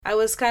I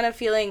was kind of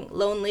feeling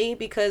lonely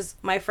because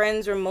my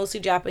friends were mostly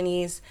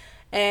Japanese.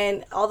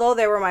 And although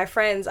they were my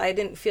friends, I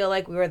didn't feel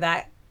like we were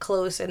that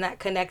close and that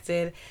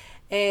connected.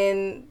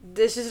 And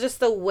this is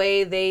just the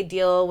way they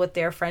deal with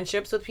their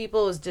friendships with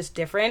people is just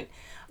different,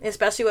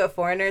 especially with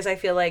foreigners. I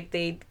feel like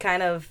they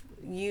kind of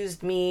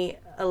used me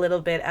a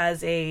little bit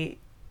as a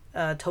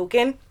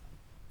token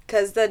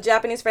because the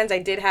Japanese friends I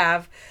did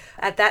have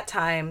at that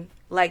time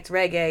liked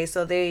reggae,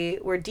 so they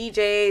were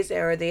DJs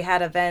or they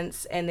had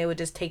events and they would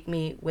just take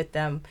me with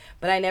them.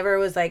 But I never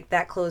was like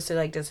that close to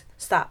like just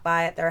stop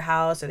by at their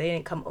house or they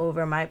didn't come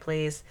over my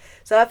place.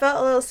 So I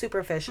felt a little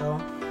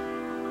superficial.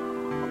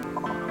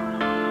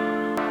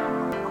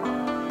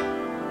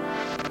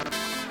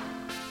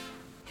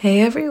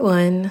 Hey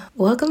everyone,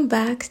 welcome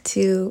back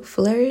to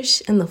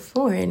Flourish in the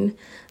Foreign,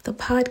 the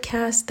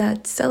podcast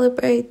that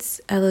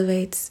celebrates,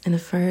 elevates, and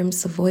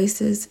affirms the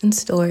voices and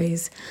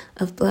stories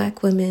of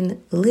Black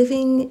women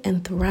living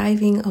and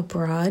thriving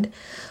abroad,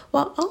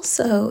 while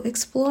also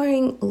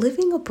exploring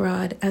living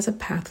abroad as a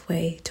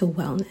pathway to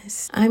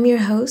wellness. I'm your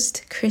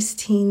host,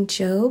 Christine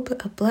Job,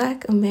 a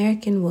Black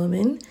American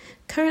woman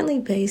currently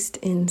based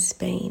in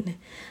Spain.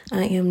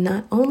 I am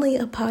not only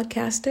a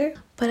podcaster,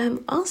 but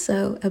I'm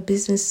also a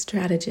business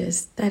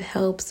strategist that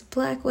helps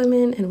Black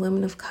women and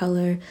women of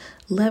color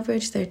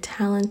leverage their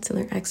talents and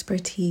their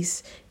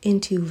expertise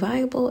into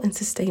viable and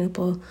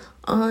sustainable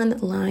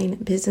online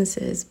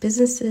businesses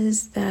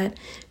that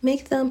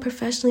make them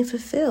professionally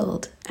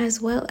fulfilled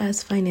as well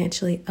as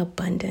financially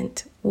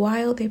abundant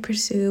while they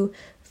pursue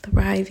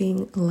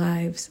thriving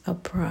lives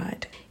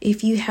abroad.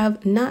 If you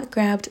have not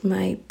grabbed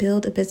my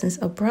Build a Business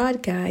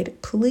Abroad guide,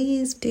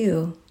 please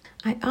do.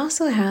 I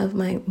also have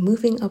my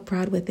Moving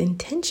Abroad with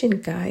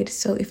Intention guide.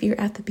 So if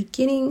you're at the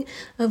beginning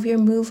of your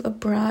move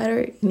abroad,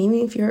 or even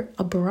if you're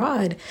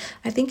abroad,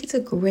 I think it's a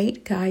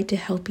great guide to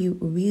help you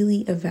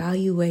really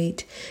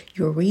evaluate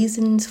your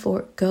reasons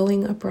for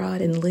going abroad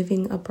and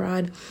living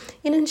abroad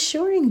and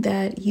ensuring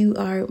that you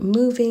are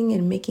moving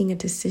and making a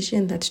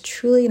decision that's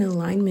truly in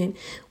alignment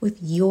with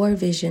your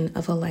vision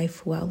of a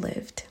life well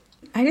lived.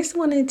 I just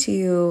wanted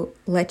to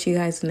let you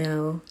guys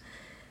know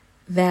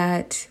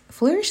that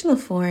Flourish in the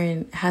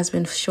Foreign has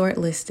been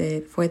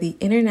shortlisted for the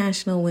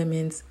International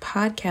Women's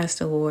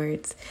Podcast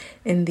Awards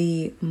in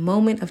the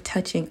Moment of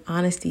Touching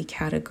Honesty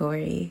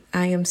category.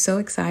 I am so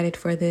excited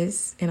for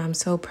this and I'm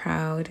so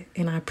proud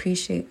and I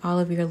appreciate all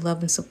of your love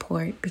and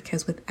support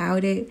because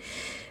without it,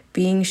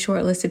 being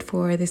shortlisted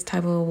for this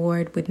type of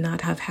award would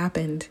not have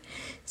happened.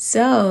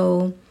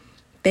 So,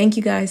 thank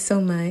you guys so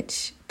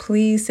much.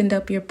 Please send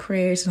up your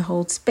prayers and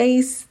hold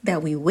space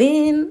that we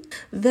win.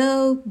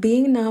 Though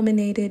being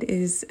nominated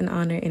is an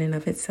honor in and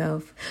of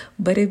itself,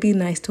 but it'd be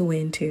nice to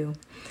win too.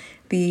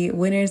 The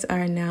winners are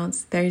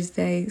announced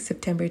Thursday,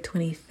 September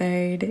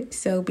 23rd.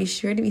 So be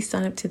sure to be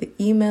signed up to the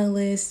email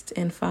list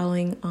and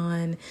following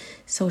on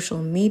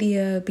social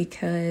media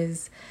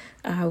because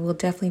I will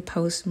definitely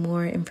post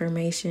more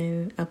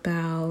information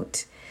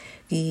about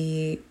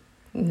the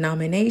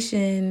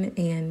nomination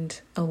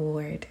and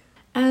award.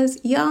 As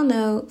y'all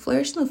know,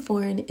 Flourish in the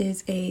Foreign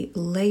is a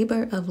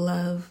labor of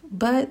love,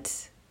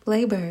 but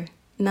labor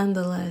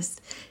nonetheless.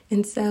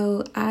 And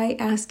so I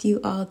ask you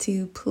all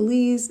to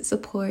please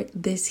support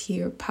this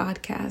here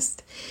podcast.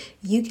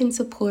 You can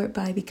support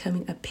by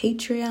becoming a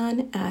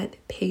Patreon at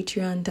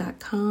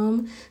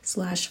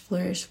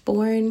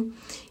patreon.com/flourishforeign.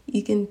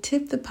 You can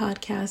tip the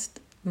podcast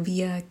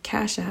via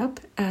Cash App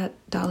at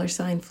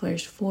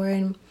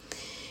 $flourishforeign.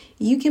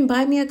 You can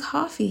buy me a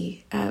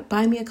coffee at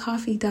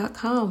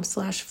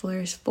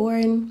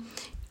buymeacoffee.com/flourishforeign.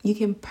 You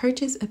can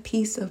purchase a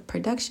piece of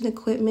production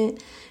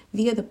equipment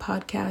via the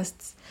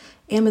podcast's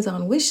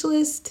Amazon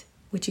wishlist,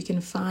 which you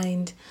can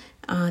find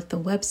at the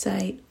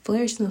website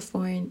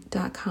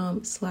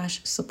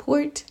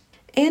flourishintheforeign.com/support.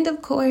 And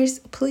of course,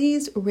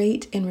 please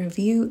rate and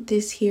review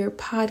this here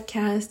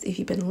podcast. If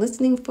you've been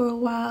listening for a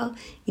while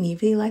and you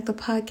really like the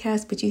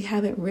podcast, but you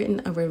haven't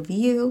written a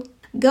review,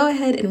 go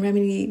ahead and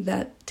remedy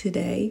that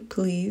today,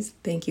 please.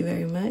 Thank you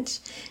very much.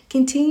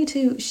 Continue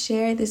to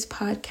share this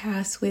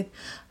podcast with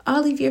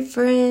all of your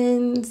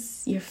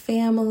friends, your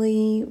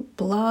family,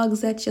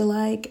 blogs that you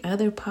like,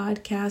 other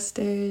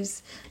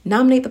podcasters.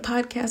 Nominate the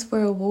podcast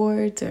for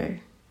awards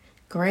or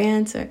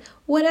grants or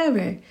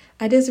whatever.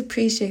 I just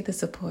appreciate the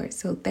support.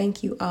 So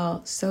thank you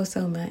all so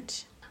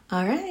much.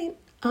 All right,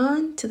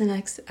 on to the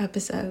next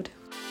episode.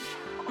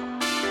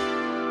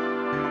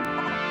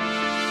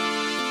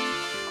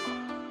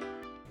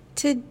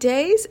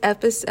 Today's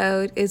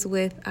episode is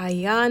with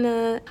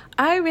Ayana.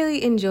 I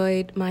really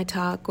enjoyed my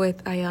talk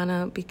with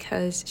Ayana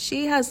because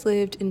she has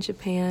lived in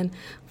Japan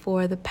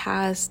for the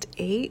past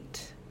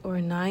 8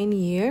 or 9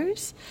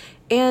 years.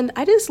 And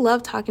I just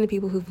love talking to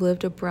people who've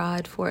lived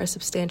abroad for a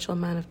substantial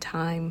amount of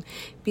time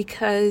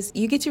because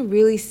you get to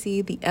really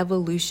see the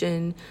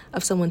evolution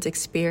of someone's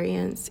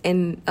experience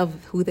and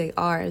of who they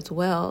are as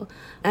well.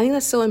 I think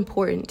that's so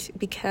important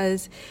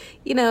because,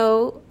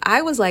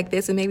 I was like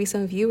this, and maybe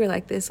some of you were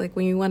like this, like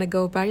when you want to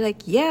go abroad, you're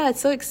like, yeah, it's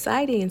so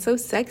exciting and so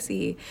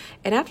sexy.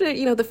 And after,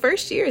 the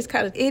first year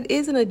it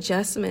is an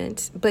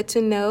adjustment, but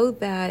to know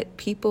that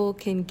people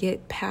can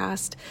get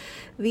past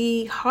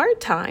the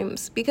hard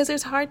times, because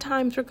there's hard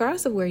times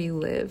regardless of where you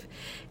live,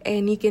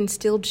 and you can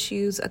still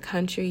choose a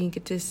country, you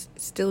get to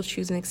still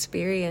choose an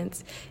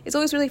experience. It's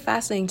always really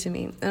fascinating to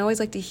me. I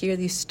always like to hear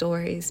these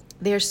stories.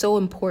 They're so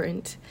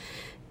important.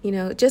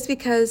 Just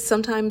because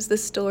sometimes the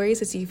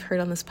stories, as you've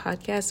heard on this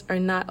podcast, are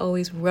not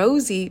always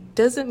rosy,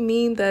 doesn't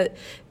mean that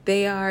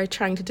they are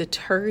trying to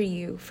deter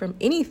you from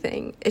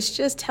anything. It's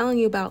just telling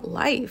you about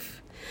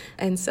life.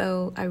 And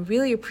so I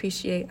really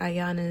appreciate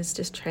Ayana's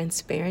just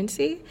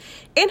transparency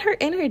and her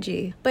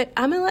energy. But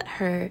I'm going to let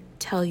her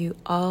tell you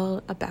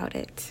all about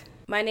it.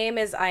 My name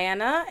is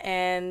Ayana,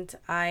 and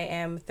I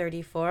am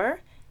 34,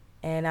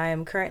 and I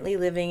am currently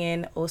living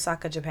in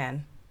Osaka,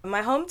 Japan.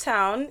 My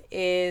hometown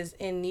is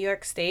in New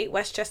York State,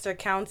 Westchester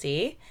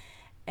County,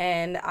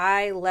 and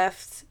I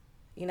left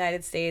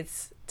United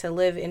States to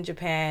live in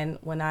Japan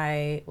when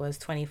I was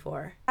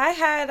 24. I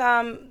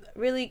had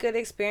really good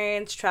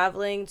experience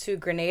traveling to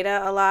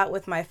Grenada a lot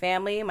with my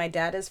family. My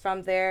dad is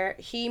from there.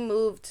 He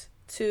moved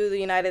to the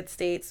United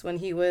States when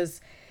he was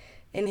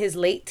in his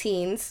late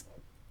teens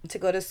to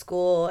go to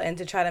school and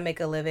to try to make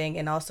a living,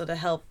 and also to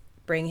help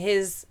bring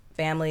his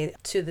family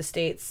to the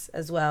States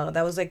as well.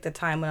 That was like the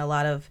time when a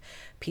lot of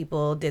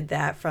people did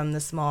that from the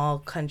small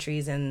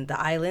countries and the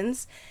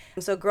islands.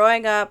 So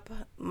growing up,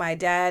 my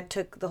dad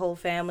took the whole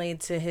family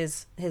to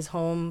his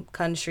home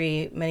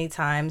country many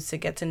times to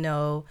get to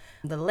know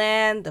the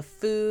land, the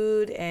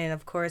food, and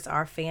of course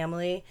our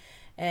family.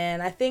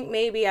 And I think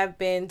maybe I've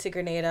been to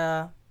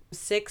Grenada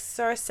 6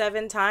 or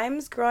 7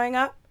 times growing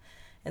up.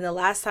 And the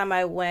last time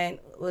I went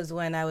was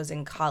when I was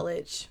in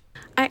college.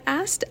 I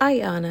asked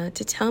Ayana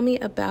to tell me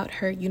about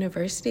her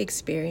university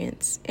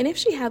experience and if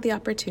she had the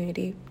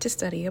opportunity to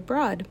study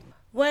abroad.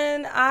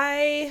 When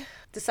I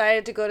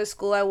decided to go to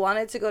school, I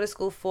wanted to go to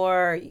school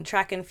for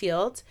track and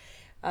field.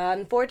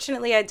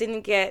 Unfortunately, I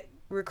didn't get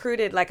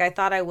recruited like I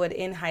thought I would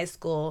in high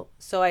school.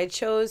 So I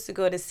chose to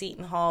go to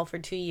Seton Hall for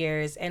 2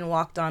 years and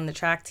walked on the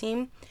track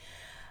team.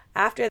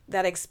 After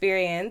that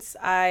experience,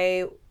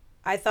 I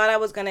thought I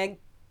was going to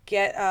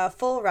get a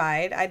full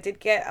ride. I did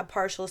get a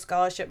partial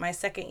scholarship my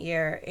second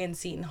year in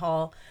Seton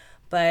Hall,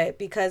 but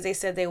because they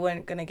said they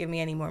weren't going to give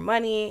me any more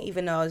money,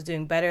 even though I was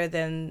doing better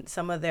than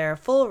some of their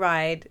full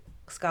ride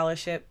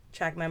scholarship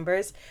track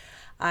members,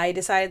 I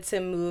decided to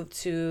move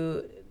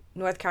to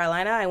North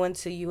Carolina. I went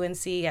to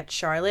UNC at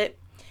Charlotte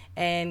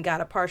and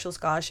got a partial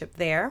scholarship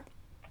there.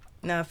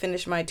 Now I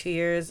finished my 2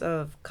 years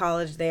of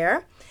college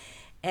there.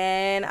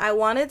 And I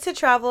wanted to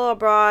travel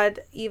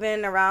abroad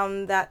even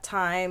around that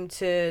time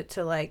to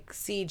like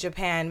see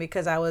Japan,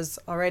 because I was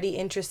already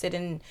interested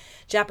in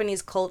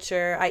Japanese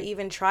culture. I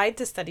even tried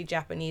to study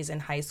Japanese in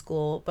high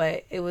school,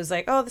 but it was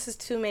like, oh, this is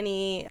too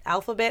many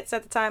alphabets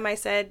at the time, I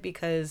said,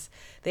 because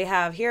they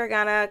have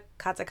hiragana,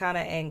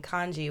 katakana, and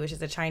kanji, which is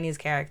the Chinese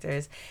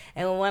characters.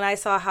 And when I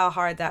saw how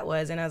hard that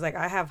was, and I was like,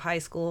 I have high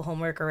school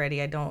homework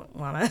already, I don't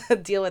want to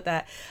deal with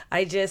that,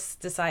 I just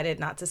decided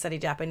not to study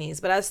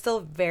Japanese. But I was still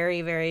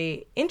very,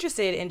 very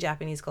interested in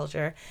Japanese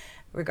culture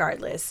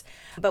regardless.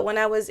 But when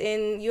I was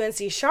in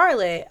UNC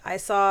Charlotte, I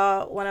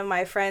saw one of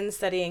my friends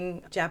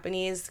studying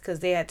Japanese because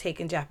they had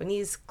taken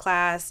Japanese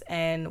class,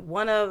 and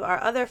one of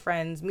our other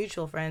friends,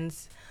 mutual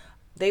friends,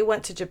 they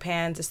went to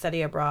Japan to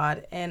study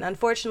abroad. And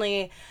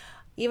unfortunately,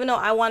 even though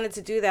I wanted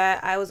to do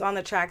that, I was on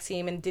the track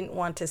team and didn't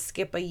want to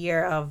skip a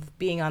year of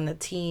being on the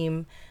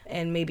team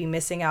and maybe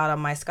missing out on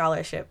my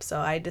scholarship. So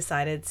I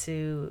decided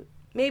to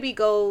maybe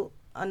go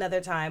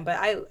another time, but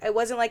I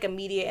wasn't like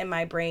immediate in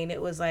my brain.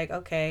 It was like,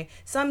 okay,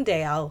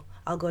 someday I'll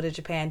go to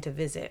Japan to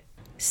visit.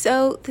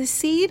 So the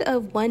seed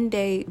of one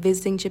day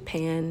visiting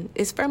Japan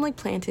is firmly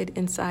planted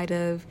inside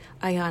of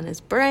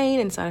Ayana's brain,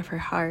 inside of her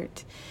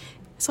heart.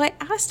 So I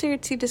asked her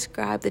to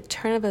describe the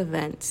turn of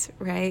events,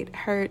 right?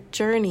 Her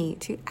journey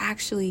to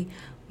actually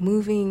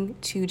moving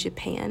to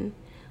Japan.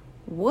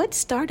 What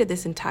started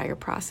this entire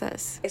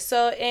process?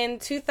 So in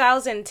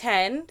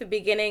 2010, the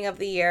beginning of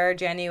the year,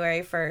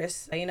 January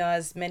 1st,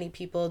 as many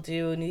people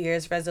do New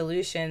Year's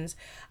resolutions,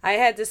 I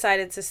had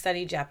decided to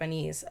study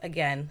Japanese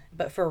again,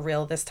 but for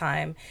real this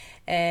time.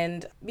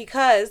 And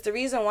because the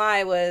reason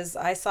why was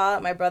I saw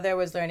that my brother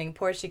was learning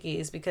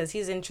Portuguese because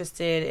he's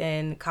interested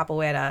in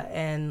capoeira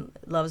and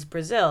loves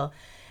Brazil.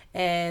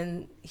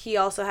 And he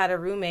also had a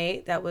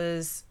roommate that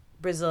was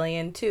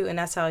Brazilian too, and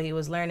that's how he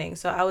was learning.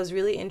 So I was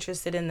really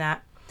interested in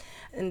that,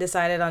 and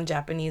decided on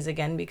Japanese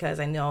again because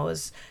I know I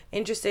was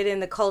interested in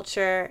the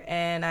culture,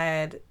 and I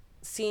had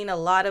seen a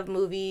lot of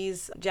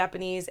movies,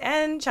 Japanese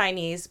and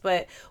Chinese.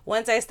 But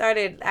once I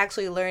started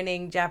actually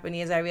learning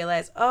Japanese, I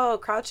realized, oh,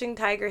 Crouching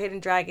Tiger, Hidden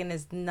Dragon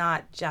is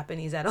not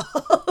Japanese at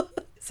all.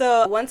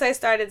 So once I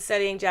started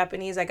studying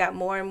Japanese, I got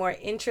more and more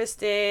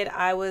interested.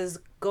 I was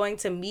going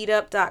to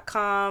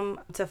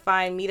meetup.com to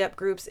find meetup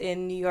groups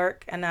in New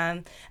York. And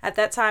at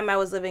that time, I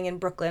was living in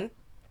Brooklyn.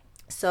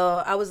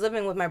 So I was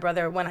living with my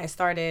brother when I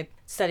started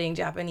studying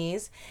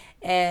Japanese.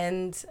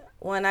 And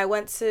when I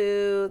went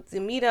to the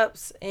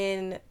meetups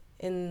in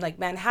like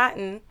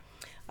Manhattan,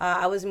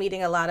 I was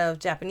meeting a lot of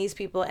Japanese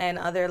people and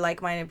other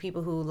like-minded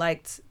people who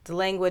liked the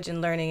language and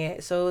learning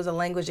it. So it was a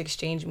language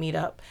exchange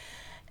meetup.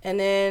 And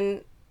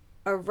then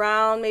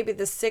around maybe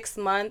the 6th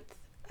month,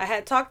 I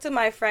had talked to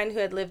my friend who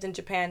had lived in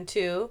Japan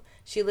too.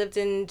 She lived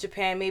in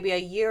Japan maybe a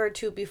year or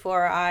two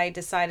before I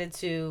decided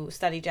to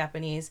study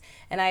Japanese.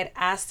 And I had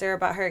asked her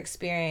about her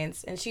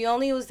experience. And she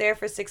only was there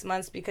for 6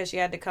 months because she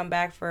had to come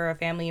back for a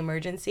family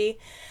emergency.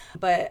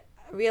 But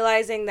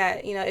realizing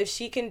that, you know, if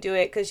she can do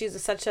it, because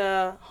she's such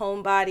a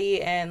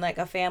homebody and like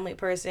a family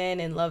person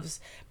and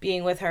loves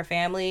being with her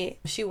family,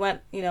 she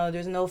went, you know,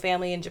 there's no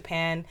family in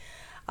Japan.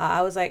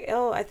 I was like,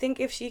 oh, I think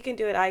if she can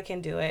do it, I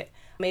can do it.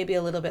 Maybe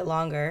a little bit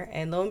longer.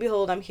 And lo and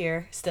behold, I'm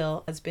here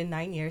still. It's been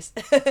 9 years.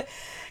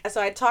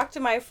 So I talked to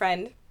my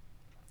friend,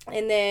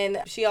 and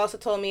then she also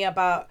told me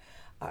about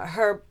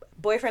her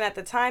boyfriend at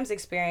the time's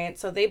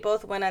experience. So they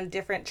both went on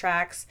different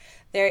tracks.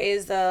 There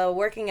is the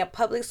working at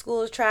public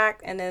schools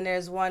track, and then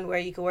there's one where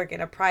you can work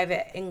at a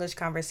private English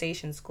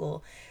conversation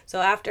school.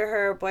 So after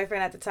her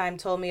boyfriend at the time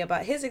told me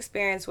about his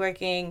experience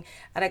working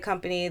at a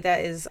company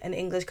that is an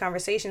English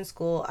conversation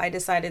school, I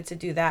decided to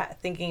do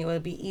that, thinking it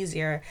would be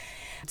easier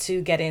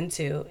to get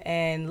into.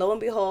 And lo and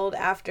behold,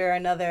 after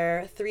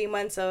another 3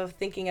 months of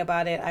thinking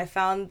about it, I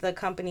found the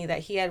company that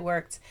he had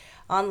worked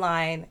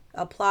online,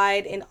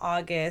 applied in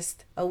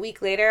August. A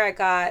week later, I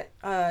got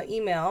an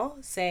email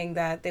saying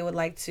that they would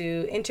like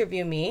to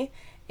interview me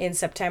in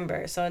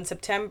September. So in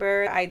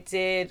September, I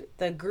did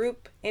the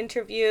group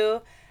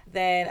interview.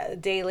 Then a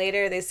day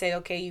later, they said,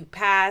 okay, you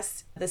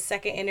passed. The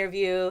second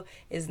interview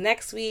is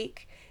next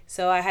week.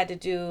 So I had to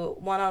do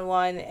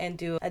one-on-one and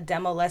do a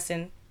demo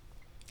lesson.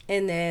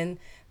 And then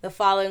the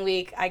following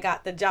week, I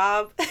got the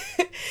job.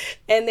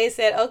 And they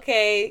said,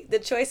 okay, the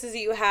choices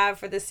you have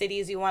for the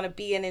cities you want to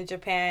be in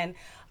Japan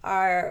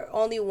are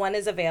only one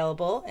is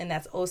available, and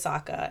that's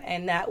Osaka.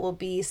 And that will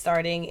be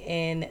starting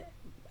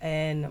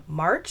in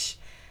March.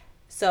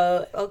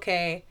 So,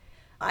 okay,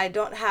 I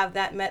don't have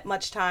that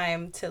much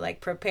time to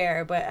like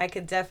prepare, but I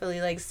could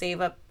definitely like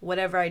save up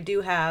whatever I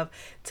do have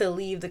to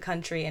leave the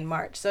country in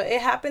March. So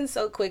it happened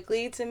so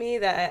quickly to me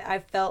that I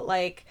felt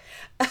like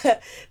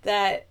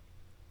that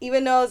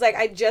even though it's like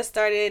I just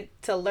started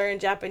to learn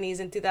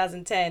Japanese in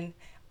 2010,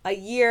 a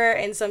year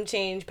and some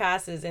change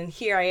passes, and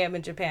here I am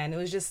in Japan. It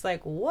was just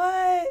like,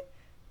 what?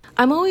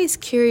 I'm always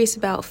curious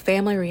about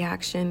family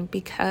reaction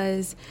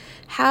because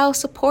how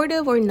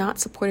supportive or not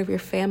supportive your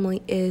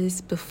family is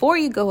before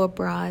you go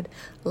abroad,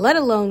 let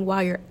alone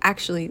while you're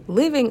actually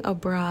living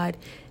abroad,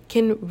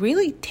 can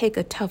really take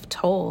a tough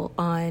toll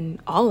on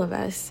all of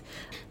us.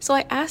 So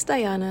I asked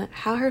Diana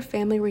how her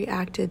family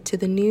reacted to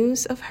the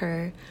news of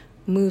her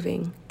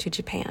moving to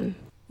Japan.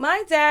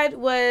 My dad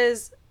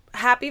was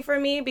happy for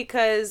me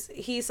because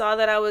he saw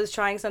that I was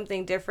trying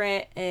something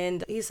different,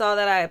 and he saw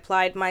that I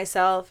applied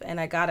myself and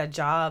I got a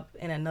job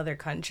in another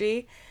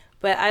country.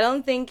 But I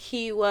don't think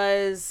he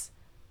was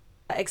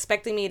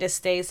expecting me to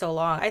stay so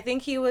long. I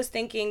think he was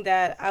thinking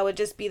that I would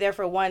just be there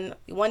for one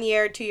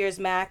year, 2 years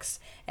max,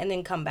 and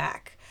then come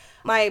back.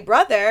 My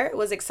brother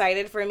was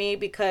excited for me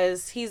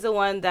because he's the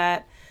one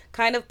that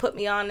kind of put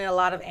me on in a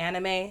lot of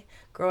anime.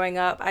 Growing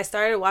up, I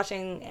started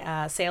watching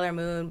Sailor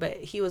Moon, but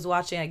he was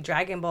watching like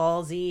Dragon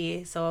Ball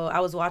Z, so I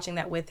was watching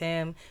that with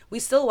him. We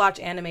still watch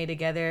anime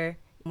together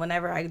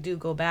whenever I do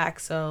go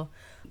back, so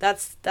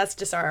that's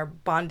just our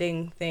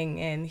bonding thing.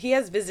 And he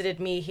has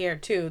visited me here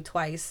too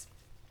twice.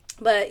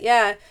 But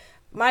yeah,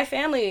 my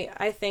family,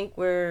 I think,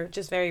 were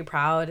just very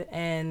proud,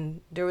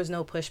 and there was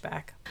no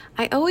pushback.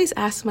 I always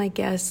ask my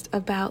guests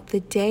about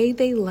the day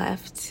they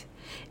left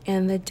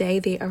and the day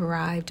they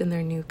arrived in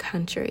their new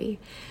country.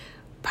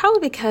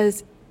 Probably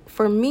because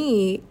for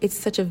me, it's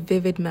such a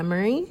vivid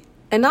memory.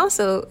 And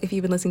also, if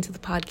you've been listening to the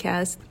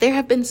podcast, there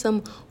have been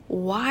some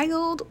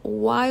wild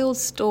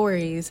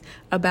stories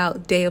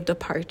about day of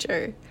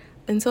departure.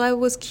 And so I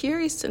was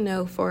curious to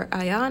know for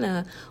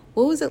Ayana,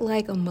 what was it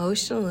like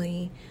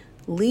emotionally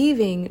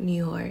leaving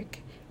New York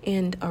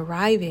and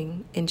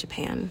arriving in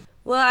Japan?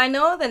 Well, I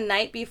know the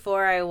night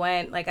before I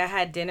went, like I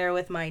had dinner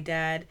with my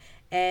dad,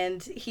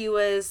 and he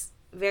was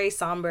very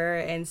somber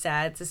and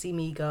sad to see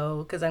me go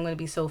because I'm going to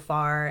be so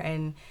far.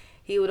 And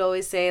he would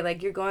always say,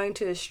 like, you're going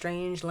to a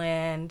strange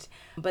land.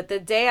 But the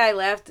day I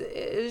left,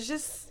 it was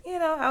just, you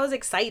know, I was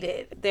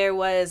excited. There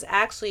was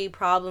actually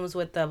problems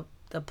with the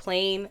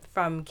plane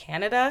from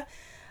Canada.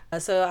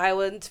 So I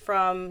went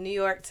from New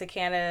York to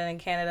Canada and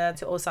Canada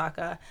to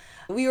Osaka.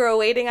 We were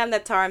waiting on the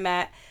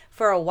tarmac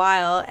for a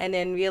while and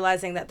then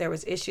realizing that there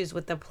was issues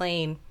with the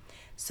plane.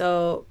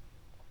 So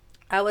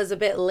I was a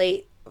bit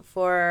late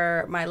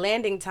for my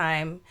landing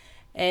time,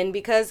 And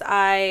because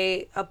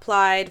I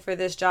applied for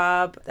this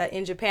job that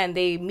in Japan,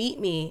 they meet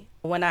me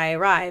when I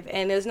arrive.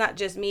 And it's not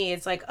just me,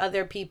 it's like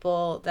other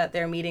people that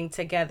they're meeting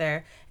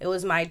together. It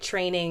was my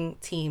training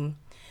team.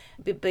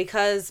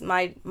 Because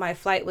my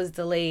flight was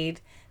delayed,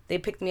 they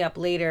picked me up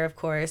later, of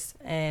course,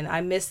 and I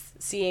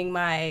missed seeing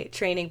my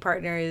training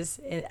partners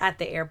at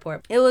the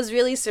airport. It was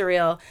really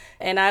surreal.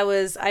 And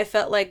I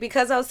felt like,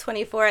 because I was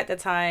 24 at the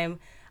time,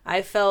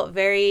 I felt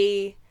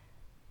very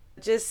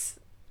just,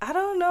 I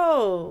don't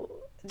know,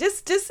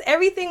 just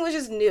everything was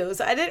just new,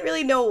 so I didn't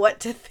really know what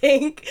to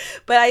think.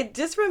 But I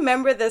just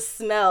remember the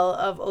smell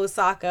of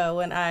Osaka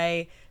when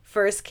I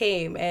first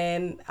came,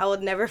 and I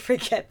would never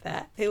forget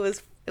that. It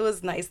was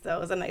nice, though.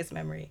 It was a nice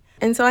memory.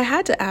 And so I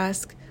had to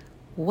ask,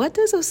 what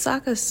does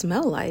Osaka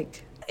smell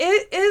like?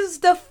 It is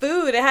the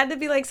food. It had to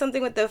be like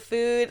something with the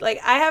food. Like,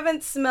 I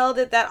haven't smelled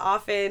it that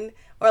often,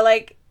 or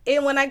like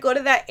when I go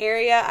to that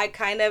area, I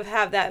kind of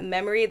have that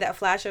memory, that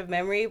flash of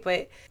memory.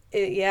 But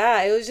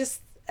it was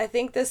just, I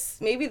think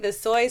maybe the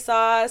soy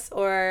sauce,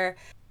 or,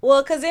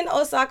 well, because in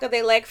Osaka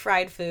they like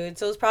fried food,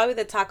 so it's probably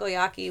the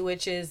takoyaki,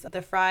 which is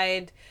the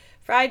fried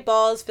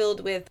balls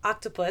filled with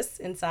octopus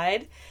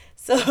inside.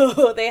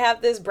 So they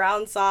have this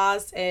brown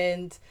sauce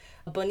and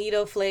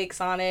bonito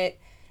flakes on it,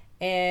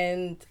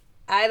 and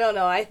I don't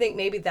know, I think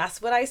maybe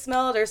that's what I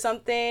smelled or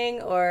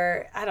something,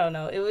 or I don't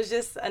know. It was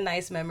just a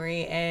nice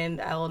memory,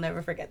 and I will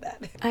never forget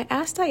that. I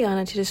asked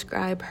Ayana to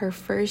describe her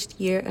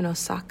first year in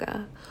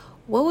Osaka.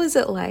 What was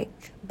it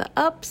like? The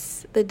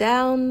ups, the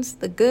downs,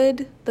 the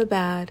good, the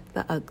bad,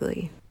 the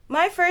ugly.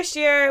 My first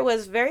year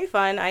was very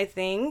fun, I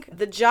think.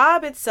 The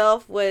job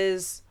itself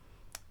was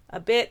a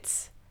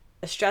bit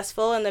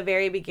stressful in the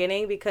very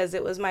beginning because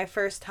it was my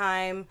first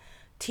time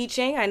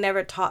teaching. I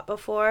never taught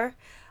before.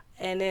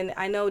 And then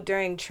I know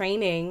during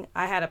training,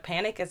 I had a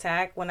panic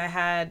attack when I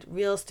had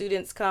real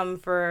students come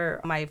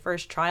for my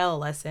first trial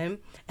lesson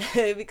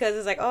because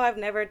it's like, oh, I've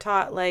never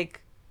taught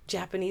like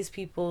Japanese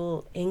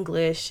people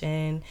English,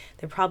 and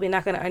they're probably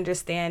not going to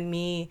understand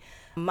me.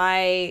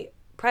 My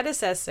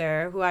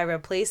predecessor, who I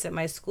replaced at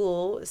my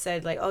school,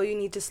 said like, oh, you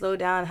need to slow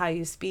down how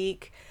you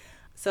speak.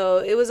 So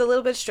it was a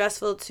little bit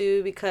stressful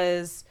too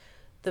because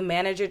the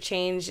manager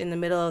changed in the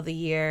middle of the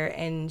year,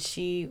 and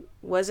she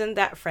wasn't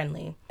that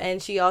friendly.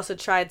 And she also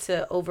tried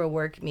to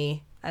overwork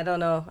me. I don't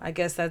know. I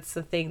guess that's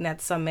the thing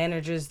that some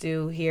managers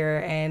do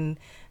here, and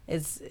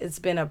it's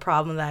been a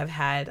problem that I've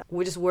had.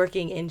 We're just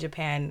working in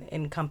Japan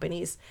in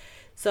companies.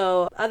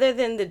 So other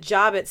than the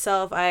job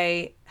itself,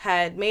 I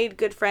had made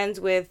good friends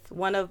with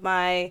one of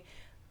my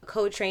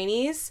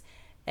co-trainees.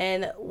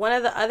 And one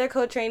of the other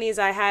co-trainees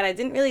I had, I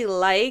didn't really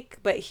like,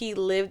 but he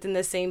lived in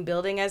the same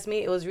building as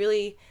me. It was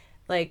really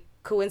like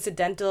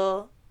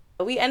coincidental.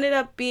 We ended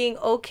up being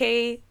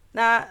okay,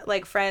 not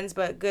like friends,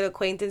 but good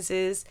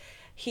acquaintances.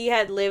 He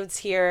had lived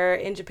here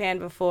in Japan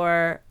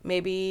before,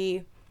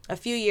 maybe a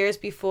few years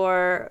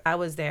before I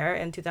was there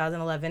in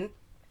 2011.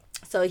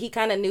 So he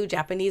kind of knew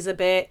Japanese a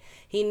bit.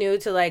 He knew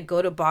to like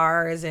go to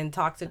bars and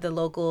talk to the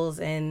locals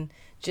and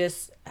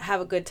just have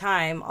a good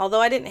time.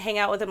 Although I didn't hang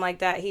out with him like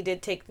that, he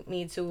did take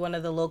me to one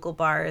of the local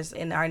bars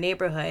in our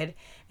neighborhood.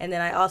 And then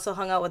I also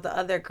hung out with the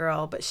other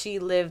girl, but she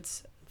lived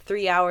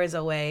 3 hours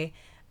away.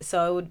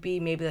 So it would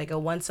be maybe like a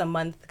once a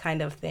month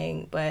kind of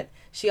thing. But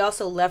she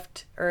also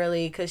left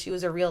early because she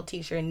was a real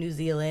teacher in New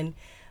Zealand.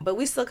 But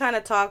we still kind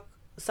of talk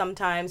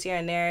sometimes here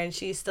and there, and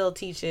she still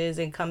teaches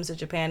and comes to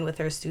Japan with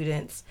her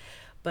students.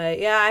 But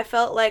yeah, I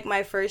felt like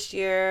my first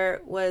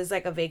year was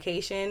like a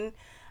vacation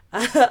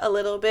a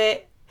little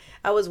bit.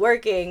 I was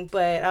working,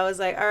 but I was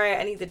like, all right,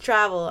 I need to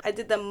travel. I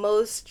did the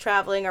most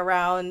traveling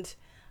around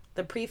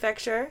the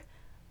prefecture,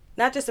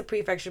 not just the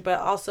prefecture, but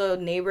also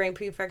neighboring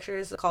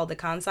prefectures called the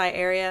Kansai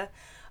area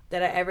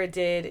that I ever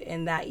did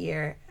in that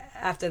year.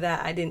 After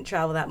that, I didn't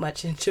travel that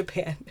much in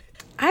Japan.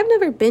 I've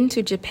never been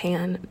to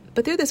Japan,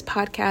 but through this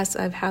podcast,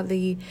 I've had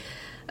the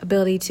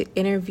ability to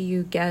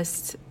interview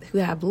guests who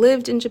have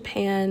lived in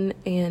Japan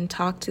and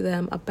talk to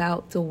them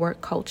about the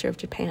work culture of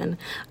Japan.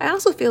 I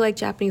also feel like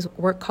Japanese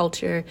work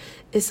culture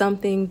is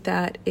something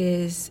that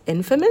is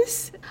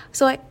infamous.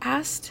 So I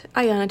asked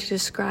Ayana to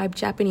describe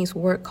Japanese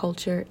work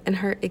culture and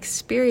her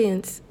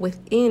experience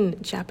within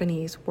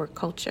Japanese work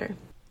culture.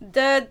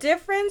 The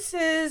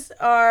differences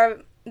are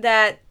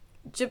that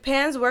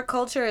Japan's work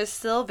culture is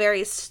still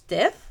very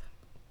stiff,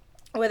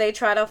 where they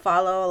try to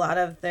follow a lot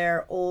of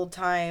their old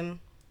time,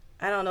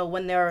 I don't know,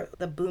 when they're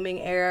the booming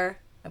era.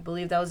 I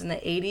believe that was in the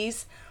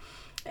 80s.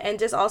 And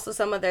just also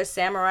some of their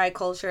samurai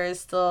culture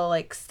is still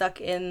like stuck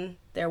in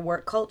their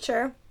work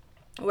culture,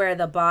 where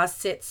the boss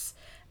sits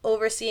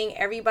overseeing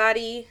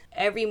everybody.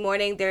 Every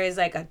morning there is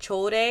like a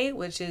chode,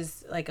 which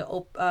is like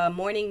a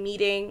morning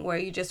meeting where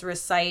you just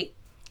recite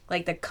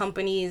like the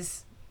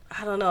company's,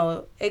 I don't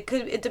know,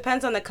 it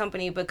depends on the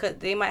company, because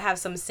they might have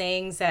some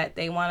sayings that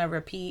they want to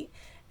repeat,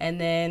 and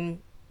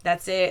then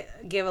that's it.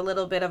 Give a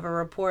little bit of a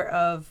report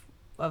of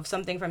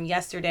something from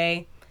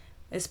yesterday.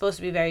 It's supposed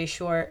to be very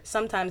short.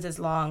 Sometimes it's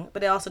long,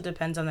 but it also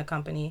depends on the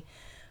company.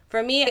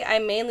 For me, I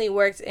mainly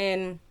worked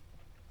in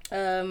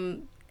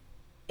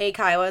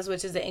Eikaiwas,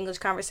 which is the English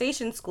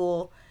conversation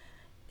school.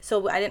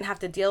 So I didn't have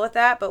to deal with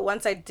that. But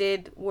once I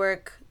did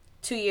work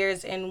 2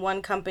 years in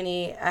one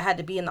company, I had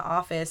to be in the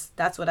office.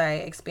 That's what I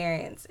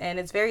experienced. And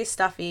it's very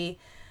stuffy,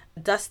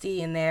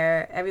 dusty in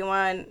there.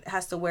 Everyone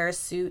has to wear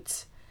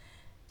suits.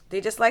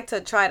 They just like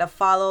to try to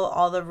follow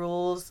all the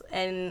rules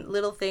and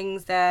little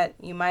things that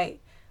you might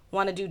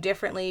want to do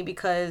differently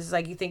because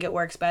like you think it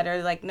works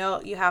better. Like,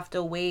 no, you have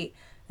to wait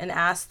and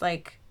ask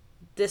like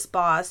this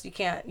boss. You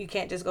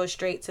can't just go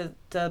straight to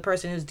the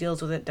person who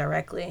deals with it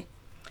directly.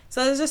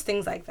 So there's just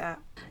things like that.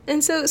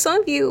 And so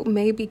some of you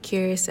may be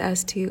curious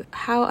as to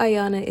how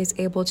Ayana is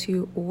able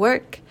to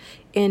work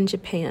in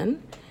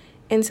Japan.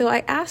 And so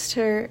I asked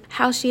her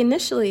how she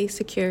initially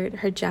secured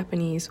her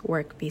Japanese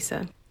work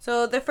visa.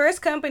 So the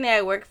first company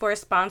I worked for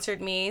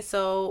sponsored me.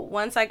 So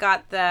once I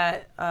got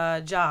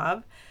that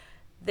job,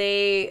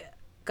 they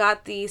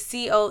got the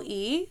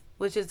COE,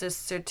 which is the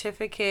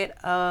certificate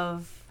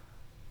of,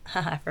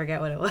 I forget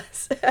what it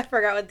was. I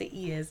forgot what the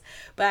E is.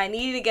 But I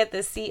needed to get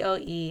the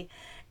COE,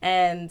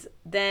 and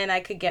then I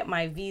could get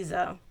my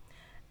visa.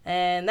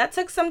 And that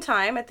took some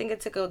time. I think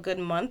it took a good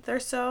month or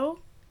so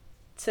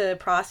to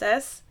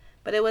process.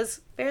 But it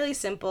was fairly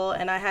simple,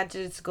 and I had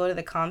to just go to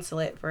the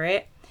consulate for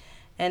it.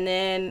 And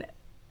then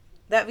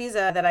that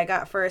visa that I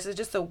got first is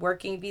just a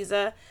working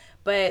visa,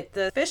 but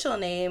the official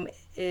name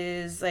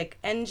is like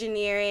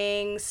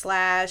engineering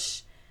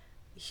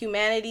 /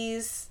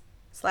 humanities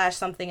 /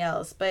 something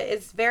else. But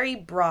it's very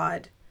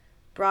broad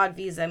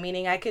visa,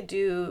 meaning I could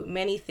do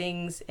many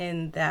things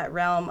in that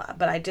realm,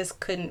 but I just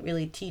couldn't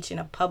really teach in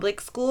a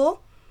public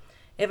school.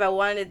 If I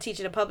wanted to teach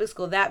in a public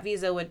school, that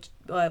visa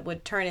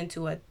would turn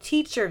into a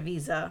teacher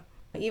visa.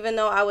 Even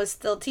though I was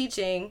still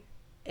teaching,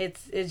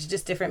 it's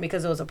just different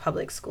because it was a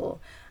public school.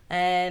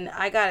 And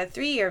I got a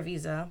 3-year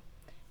visa,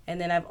 and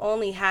then I've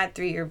only had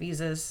 3-year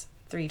visas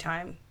 3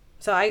 times.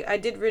 So I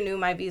did renew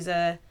my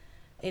visa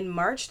in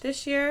March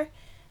this year.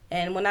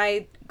 And when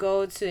I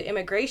go to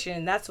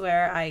immigration, that's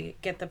where I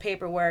get the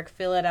paperwork,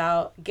 fill it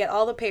out, get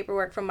all the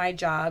paperwork from my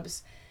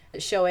jobs,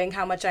 showing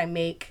how much I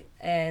make,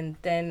 and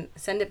then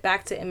send it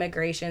back to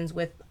immigrations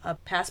with a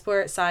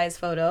passport size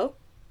photo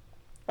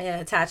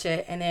and attach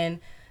it. And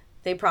then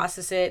they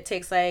process it. It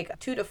takes like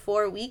 2 to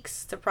 4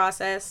 weeks to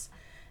process.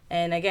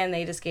 And again,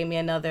 they just gave me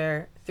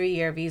another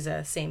 3-year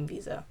visa, same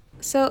visa.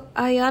 So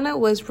Ayana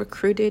was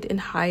recruited and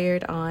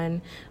hired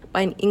on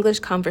by an English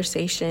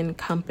conversation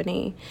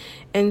company.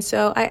 And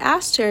so I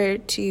asked her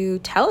to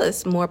tell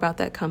us more about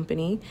that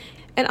company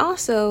and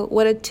also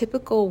what a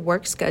typical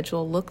work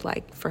schedule looked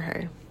like for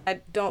her.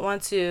 I don't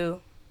want to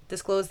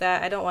disclose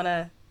that. I don't want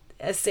to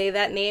say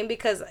that name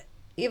because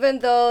even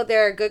though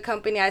they're a good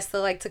company, I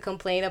still like to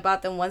complain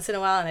about them once in a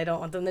while, and I don't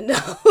want them to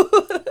know.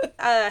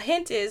 A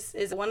hint is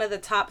one of the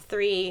top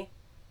 3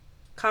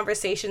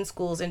 conversation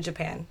schools in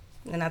Japan,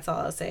 and that's all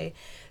I'll say.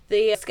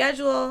 The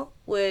schedule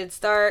would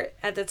start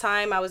at the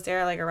time I was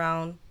there like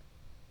around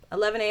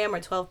 11 a.m. or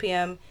 12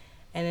 p.m.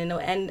 and then it'll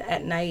end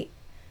at night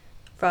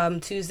from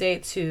Tuesday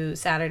to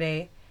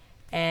Saturday.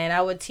 And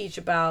I would teach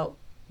about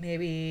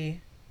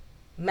maybe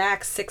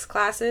max 6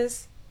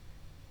 classes,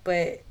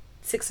 but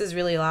 6 is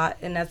really a lot.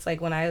 And that's like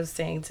when I was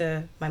saying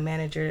to my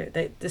manager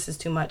that this is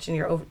too much and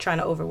you're trying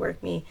to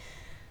overwork me.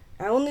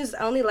 I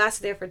only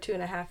lasted there for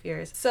 2.5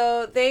 years.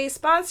 So they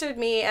sponsored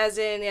me, as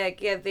in,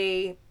 like, yeah,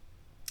 they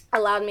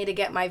allowed me to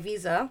get my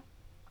visa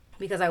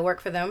because I work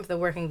for them for the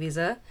working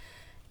visa.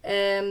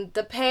 And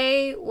the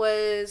pay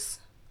was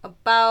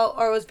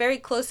was very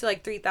close to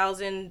like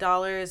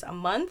 $3,000 a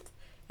month.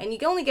 And you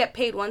can only get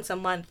paid once a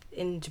month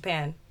in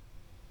Japan.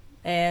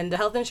 And the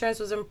health insurance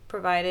was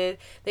provided.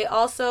 They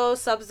also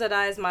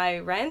subsidized my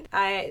rent.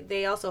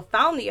 They also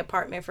found the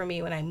apartment for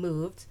me when I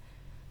moved.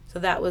 So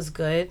that was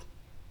good.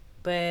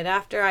 But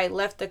after I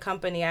left the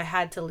company, I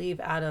had to leave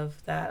out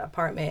of that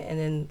apartment and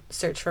then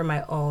search for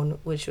my own,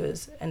 which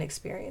was an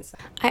experience.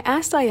 I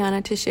asked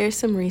Ayana to share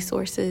some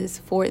resources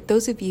for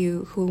those of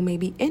you who may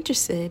be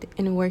interested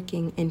in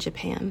working in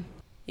Japan.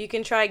 You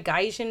can try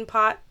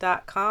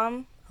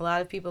gaijinpot.com. A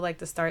lot of people like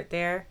to start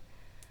there.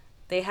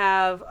 They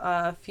have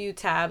a few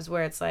tabs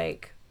where it's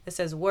like, it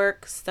says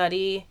work,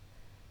 study,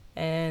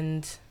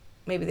 and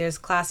maybe there's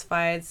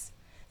classifieds.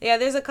 Yeah,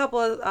 there's a couple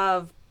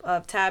of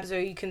tabs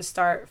where you can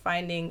start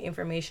finding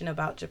information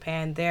about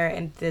Japan there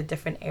and the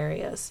different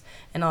areas,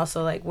 and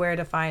also like where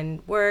to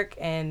find work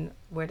and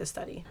where to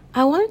study.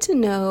 I wanted to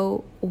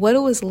know what it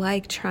was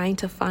like trying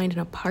to find an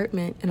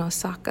apartment in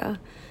Osaka.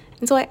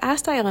 And so I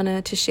asked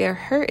Ayana to share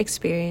her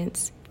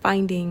experience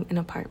finding an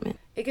apartment.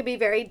 It could be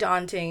very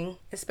daunting,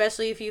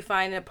 especially if you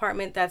find an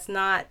apartment that's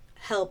not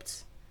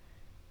helped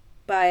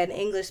by an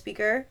English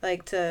speaker,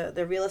 like to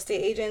the real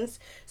estate agents.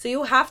 So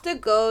you have to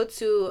go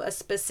to a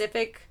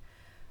specific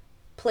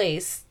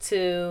place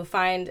to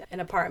find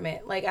an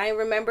apartment. Like I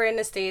remember in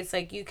the States,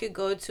 like you could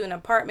go to an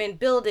apartment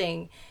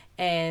building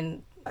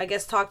and I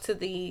guess talk to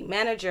the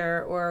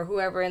manager or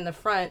whoever in the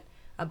front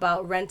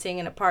about renting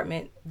an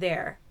apartment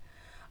there.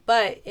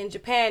 But in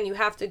Japan, you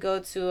have to go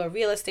to a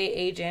real estate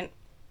agent.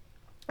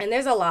 And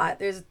there's a lot.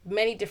 There's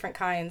many different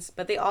kinds,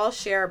 but they all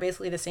share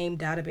basically the same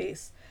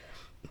database.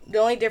 The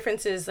only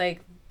difference is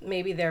like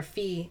maybe their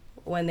fee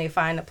when they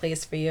find a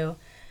place for you.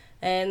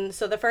 And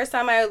so the first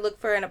time I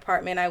looked for an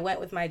apartment, I went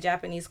with my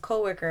Japanese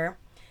coworker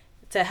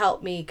to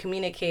help me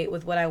communicate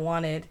with what I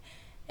wanted.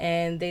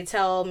 And they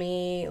tell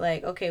me,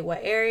 like, okay, what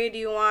area do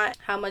you want?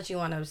 How much you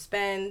want to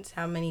spend?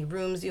 How many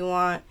rooms you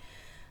want?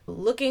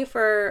 Looking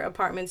for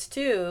apartments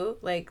too,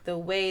 like the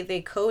way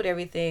they code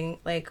everything,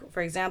 like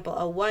for example,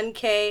 a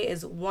 1K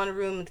is 1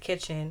 room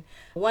kitchen,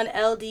 1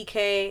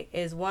 LDK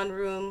is 1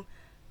 room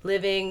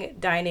living,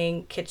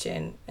 dining,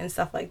 kitchen, and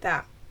stuff like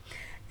that.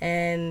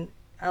 And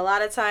a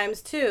lot of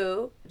times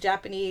too,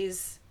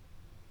 Japanese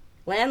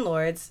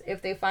landlords,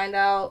 if they find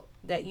out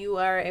that you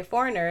are a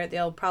foreigner,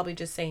 they'll probably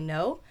just say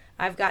no.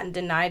 I've gotten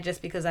denied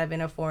just because I've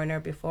been a foreigner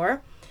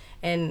before.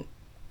 And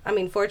I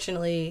mean,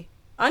 unfortunately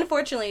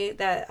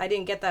that I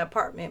didn't get that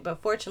apartment,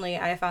 but fortunately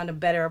I found a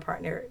better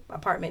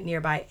apartment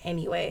nearby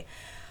anyway.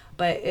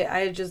 But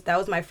that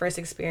was my first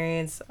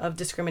experience of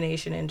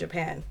discrimination in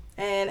Japan.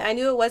 And I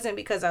knew it wasn't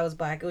because I was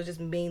black. It was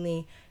just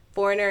mainly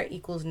foreigner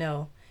equals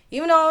no.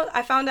 Even though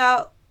I found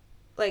out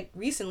like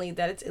recently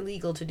that it's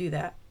illegal to do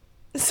that.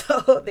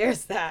 So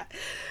there's that.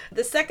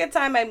 The second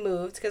time I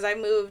moved, because I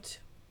moved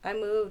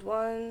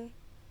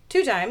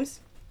 2 times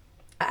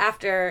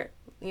after,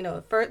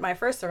 my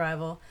first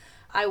arrival.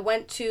 I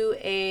went to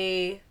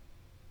a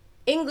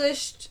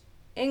English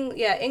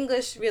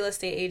real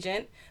estate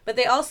agent, but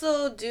they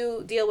also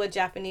do deal with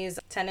Japanese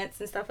tenants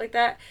and stuff like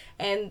that.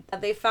 And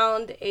they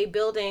found they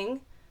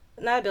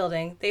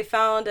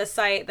found a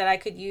site that I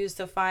could use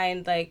to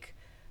find like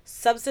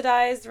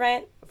subsidized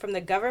rent from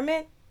the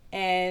government.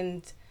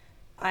 And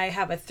I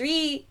have a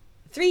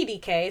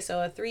 3DK,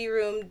 so a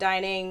 3-room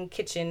dining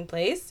kitchen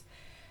place.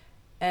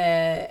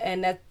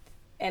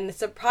 And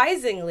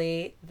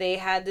surprisingly, they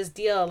had this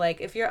deal,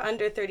 like if you're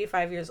under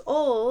 35 years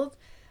old,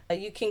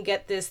 you can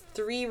get this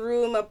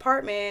 3-room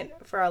apartment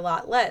for a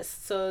lot less.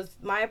 So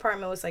my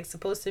apartment was like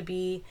supposed to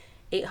be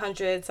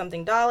 $800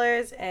 something,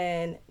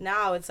 and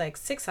now it's like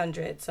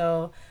 $600.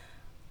 So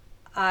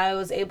I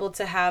was able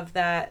to have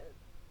that,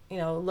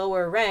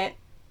 lower rent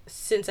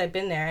since I've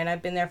been there, and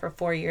I've been there for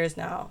 4 years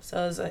now.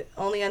 So it was like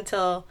only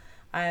until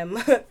I'm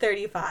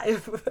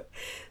 35.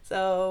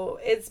 So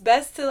it's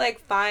best to like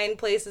find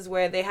places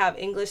where they have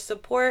English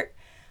support,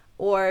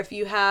 or if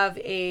you have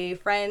a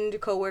friend,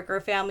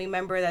 coworker, family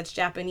member that's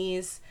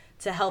Japanese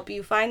to help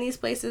you find these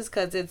places,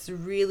 because it's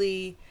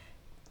really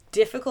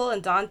difficult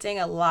and daunting,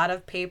 a lot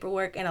of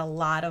paperwork and a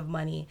lot of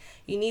money.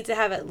 You need to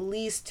have at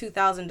least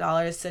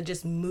 $2,000 to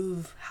just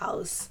move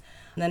house.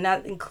 And then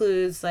that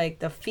includes like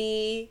the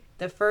fee,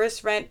 the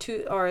first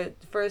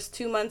first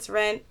 2 months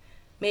rent.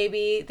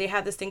 Maybe they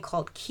have this thing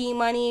called key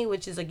money,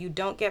 which is like you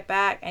don't get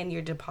back, and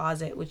your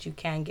deposit, which you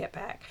can get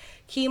back.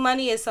 Key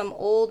money is some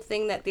old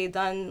thing that they've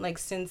done like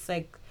since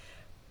like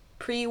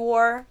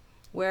pre-war,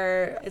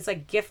 where it's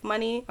like gift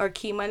money or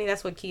key money.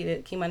 That's what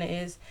key money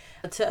is,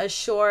 to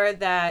assure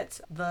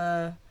that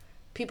the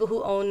people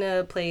who own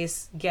the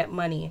place get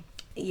money.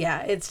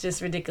 Yeah, it's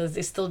just ridiculous.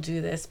 They still do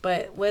this.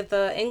 But with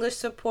English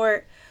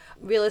support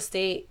real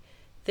estate,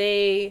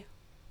 they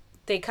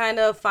kind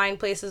of find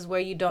places where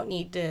you don't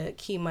need the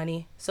key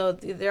money. So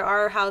there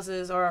are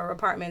houses or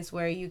apartments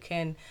where you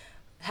can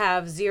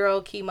have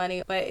 0 key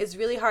money, but it's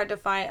really hard to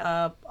find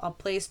a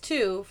place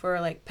too for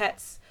like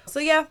pets.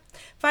 So yeah,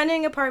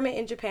 finding an apartment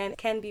in Japan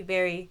can be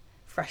very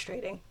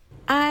frustrating.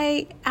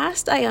 I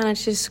asked Ayana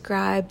to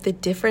describe the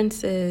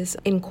differences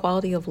in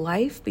quality of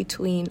life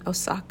between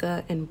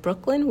Osaka and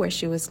Brooklyn, where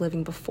she was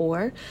living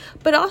before,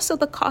 but also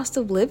the cost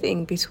of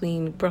living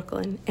between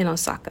Brooklyn and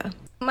Osaka.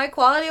 My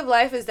quality of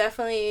life is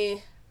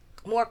definitely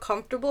more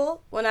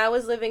comfortable. When I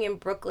was living in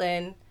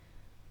Brooklyn,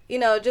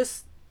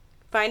 just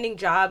finding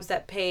jobs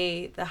that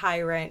pay the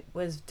high rent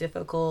was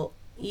difficult.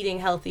 Eating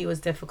healthy was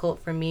difficult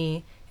for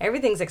me.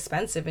 Everything's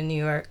expensive in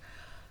New York.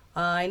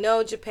 I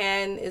know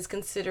Japan is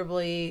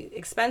considerably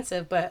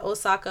expensive, but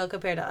Osaka,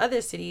 compared to other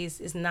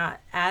cities, is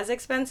not as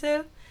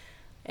expensive.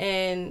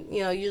 And,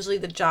 usually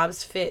the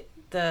jobs fit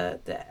the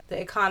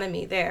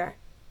economy there.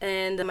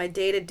 And my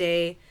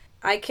day-to-day,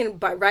 I can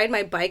ride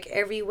my bike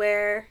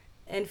everywhere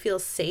and feel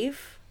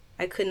safe.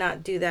 I could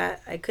not do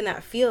that. I could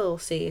not feel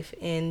safe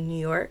in New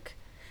York.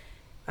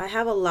 I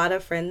have a lot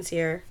of friends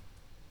here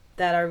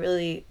that are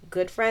really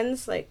good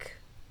friends, like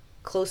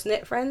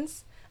close-knit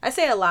friends. I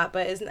say a lot,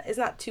 but it's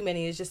not too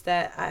many. It's just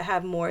that I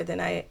have more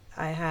than I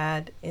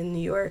had in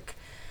New York.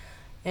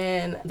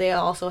 And they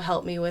also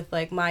help me with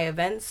like my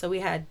events. So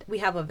we have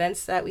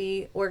events that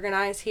we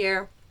organize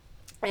here.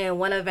 And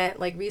one event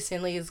like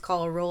recently is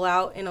called a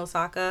Rollout in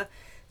Osaka.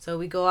 So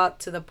we go out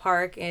to the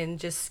park and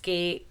just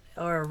skate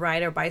or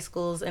ride our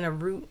bicycles in a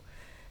route.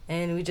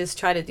 And we just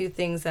try to do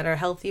things that are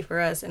healthy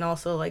for us and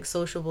also like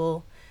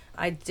sociable.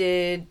 I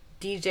did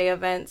DJ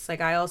events.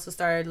 Like I also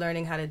started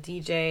learning how to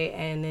DJ,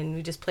 and then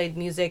we just played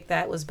music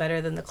that was better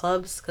than the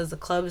clubs, because the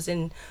clubs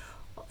in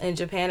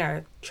Japan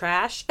are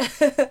trash.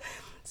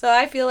 So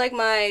I feel like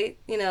my,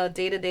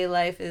 day-to-day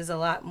life is a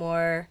lot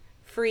more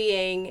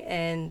freeing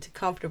and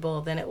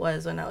comfortable than it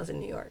was when I was in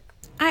New York.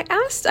 I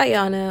asked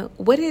Ayana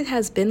what it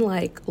has been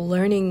like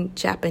learning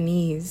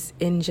Japanese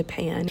in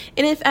Japan,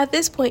 and if at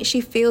this point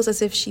she feels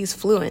as if she's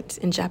fluent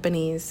in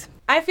Japanese.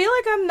 I feel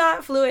like I'm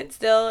not fluent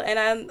still, and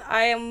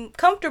I am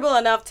comfortable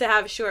enough to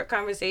have short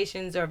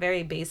conversations or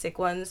very basic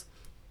ones.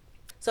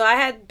 So I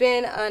had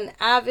been an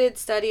avid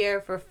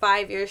studier for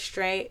 5 years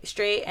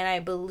straight, and I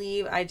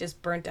believe I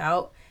just burnt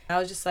out. I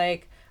was just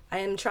like, I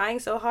am trying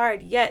so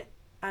hard, yet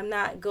I'm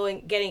not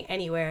getting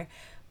anywhere.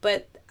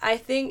 But I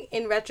think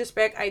in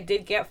retrospect, I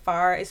did get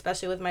far,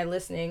 especially with my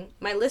listening.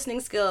 My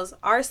listening skills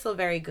are still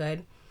very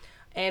good.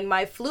 And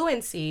my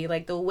fluency,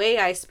 like the way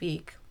I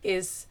speak,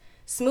 is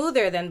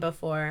smoother than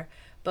before.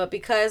 But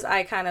because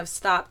I kind of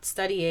stopped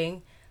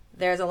studying,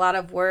 there's a lot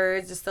of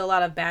words, there's still a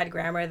lot of bad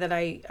grammar that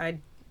I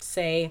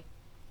say.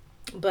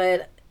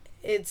 But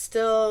it's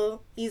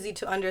still easy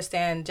to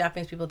understand.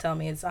 Japanese people tell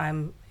me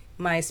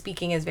my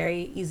speaking is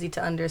very easy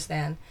to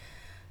understand.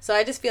 So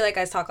I just feel like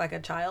I talk like a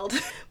child,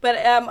 but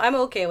I'm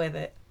okay with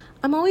it.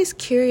 I'm always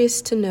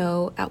curious to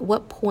know at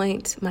what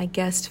point my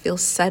guest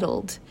feels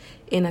settled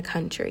in a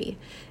country.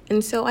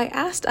 And so I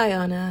asked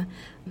Ayana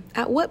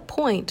at what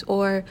point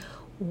or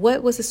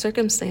what was the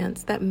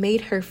circumstance that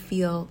made her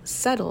feel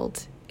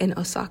settled in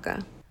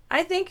Osaka?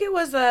 I think it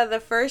was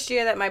the first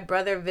year that my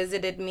brother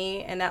visited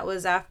me, and that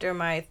was after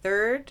my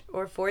 3rd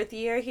or 4th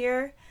year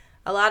here.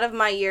 A lot of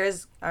my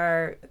years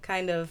are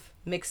kind of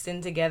mixed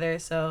in together,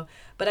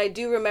 but I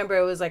do remember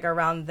it was like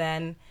around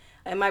then,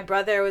 and my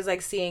brother was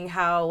like seeing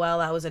how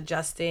well I was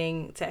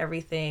adjusting to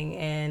everything,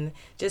 and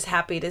just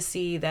happy to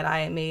see that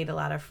I made a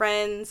lot of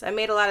friends. I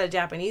made a lot of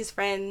Japanese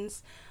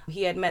friends.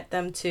 He had met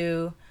them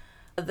too.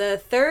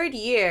 The 3rd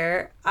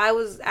year, I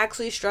was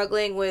actually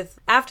struggling with,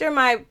 after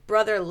my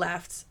brother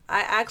left,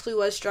 I actually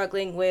was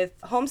struggling with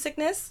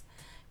homesickness,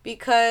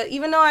 because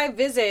even though I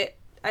visit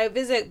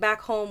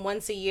back home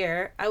once a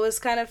year, I was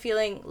kind of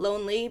feeling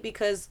lonely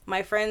because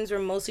my friends were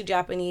mostly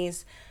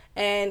Japanese.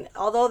 And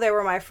although they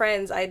were my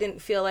friends, I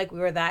didn't feel like we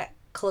were that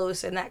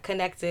close and that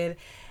connected.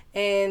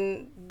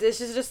 And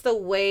this is just the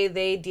way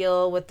they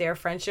deal with their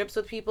friendships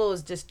with people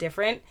is just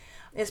different,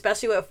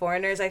 especially with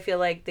foreigners. I feel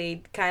like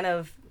they kind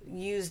of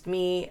used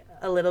me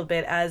a little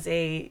bit as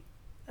a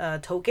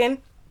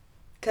token,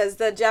 because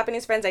the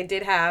Japanese friends I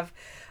did have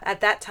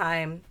at that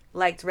time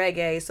liked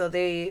reggae, so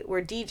they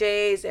were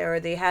DJs or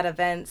they had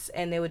events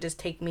and they would just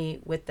take me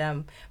with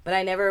them. But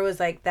I never was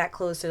like that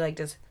close to like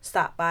just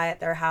stop by at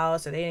their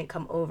house, or they didn't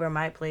come over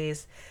my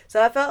place.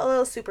 So I felt a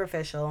little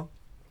superficial.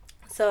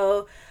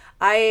 So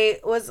I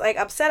was like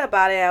upset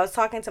about it. I was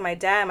talking to my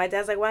dad. My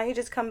dad's like, why don't you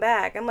just come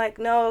back? I'm like,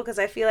 no, because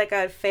I feel like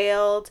I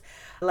failed.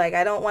 Like,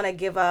 I don't want to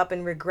give up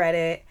and regret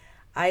it.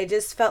 I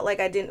just felt like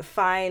I didn't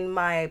find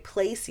my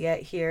place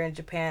yet here in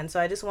Japan. So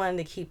I just wanted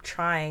to keep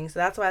trying. So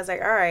that's why I was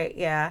like, all right,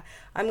 yeah,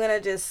 I'm going to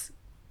just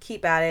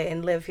keep at it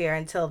and live here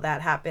until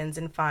that happens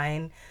and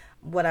find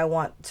what I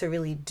want to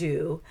really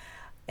do.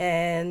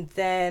 And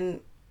then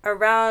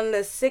around the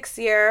 5th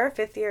year or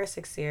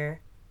 6th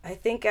year, I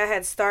think I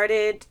had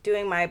started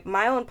doing my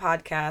own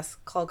podcast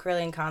called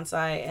Curly and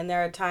Kansai. And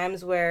there are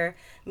times where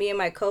me and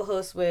my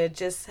co-host would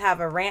just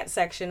have a rant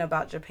section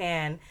about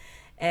Japan.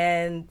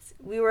 And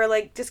we were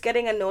like just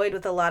getting annoyed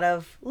with a lot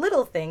of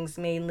little things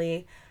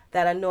mainly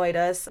that annoyed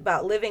us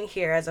about living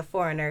here as a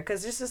foreigner,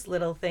 because there's just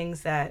little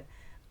things that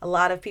a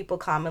lot of people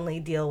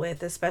commonly deal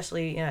with,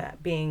 especially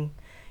being,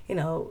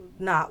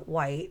 not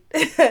white.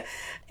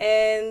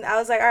 And I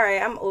was like, all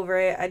right, I'm over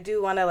it. I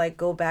do want to like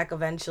go back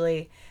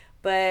eventually.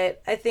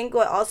 But I think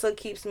what also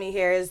keeps me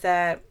here is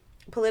that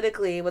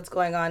politically what's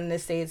going on in the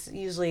States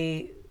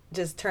usually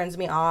just turns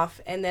me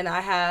off. And then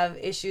I have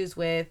issues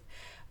with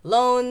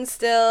loans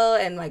still,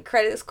 and my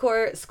credit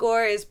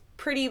score is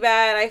pretty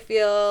bad, I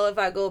feel, if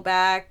I go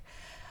back.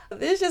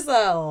 There's just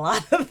a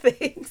lot of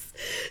things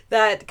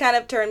that kind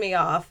of turn me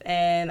off,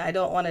 and I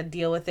don't want to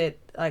deal with it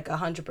like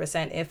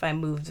 100% if I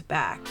moved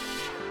back.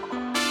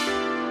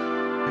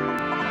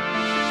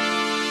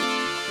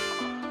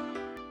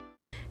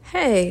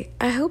 Hey,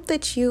 I hope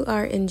that you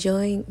are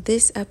enjoying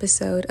this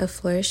episode of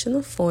Flourish in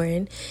the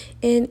Foreign.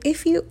 And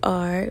if you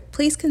are,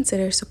 please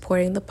consider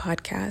supporting the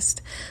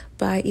podcast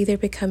by either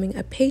becoming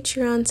a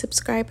Patreon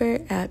subscriber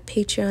at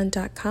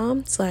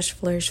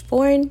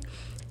patreon.com/flourishforeign,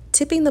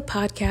 tipping the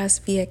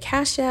podcast via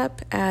Cash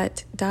App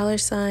at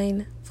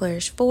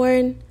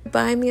 $flourishforeign,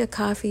 buy me a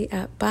coffee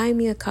at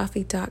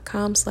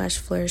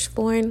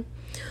buymeacoffee.com/flourishforeign,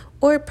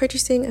 or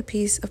purchasing a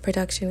piece of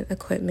production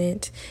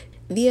equipment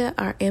via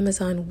our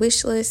Amazon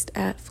wishlist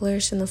at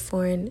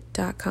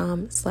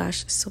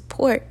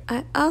flourishintheforeign.com/support.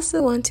 I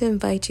also want to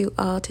invite you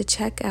all to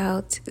check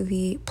out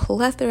the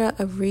plethora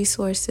of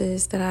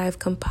resources that I've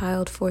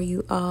compiled for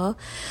you all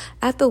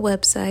at the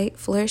website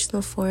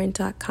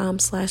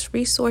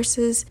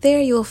flourishintheforeign.com/resources. There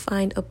you will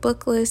find a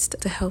book list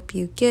to help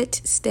you get,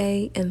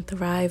 stay, and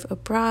thrive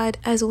abroad,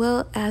 as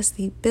well as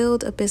the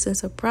Build a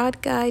Business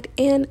Abroad guide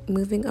and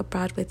Moving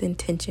Abroad with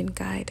Intention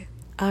guide.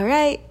 All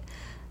right,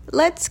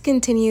 let's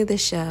continue the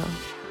show.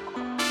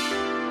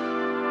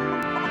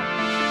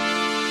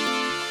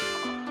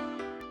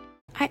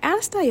 I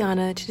asked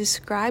Ayana to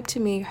describe to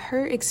me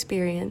her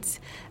experience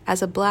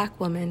as a Black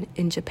woman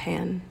in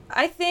Japan.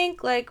 I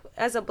think, like,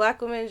 as a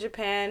Black woman in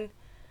Japan,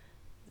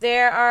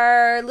 there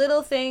are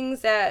little things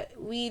that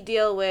we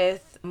deal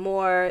with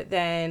more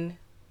than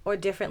or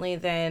differently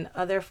than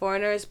other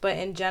foreigners, but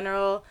in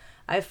general,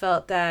 I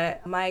felt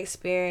that my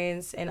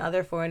experience and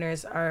other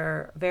foreigners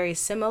are very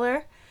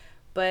similar,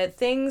 but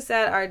things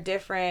that are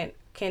different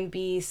can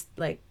be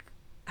like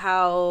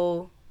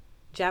how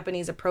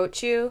Japanese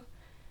approach you,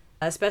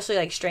 especially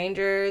like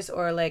strangers,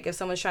 or like if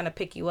someone's trying to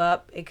pick you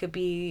up, it could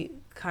be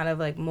kind of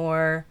like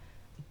more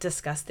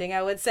disgusting,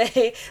 I would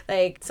say.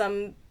 Like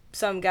some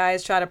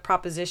guys try to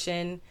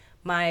proposition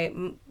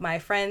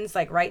my friends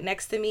like right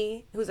next to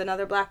me, who's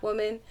another Black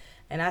woman,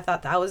 and I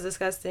thought that was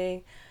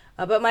disgusting.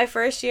 But my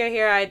first year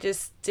here, I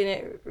just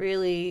didn't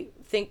really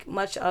think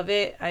much of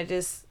it. I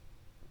just,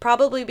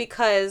 probably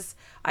because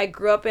I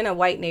grew up in a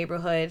white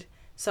neighborhood,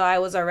 so I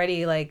was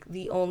already like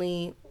the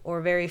only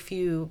or very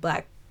few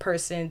Black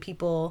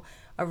people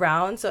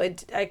around. So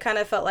I kind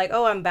of felt like,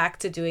 oh, I'm back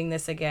to doing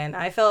this again.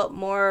 I felt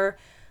more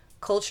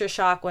culture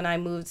shock when I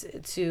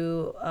moved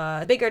to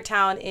a bigger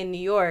town in New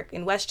York,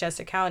 in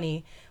Westchester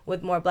County,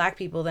 with more Black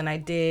people than I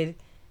did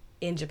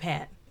in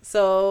Japan.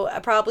 So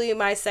probably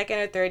my second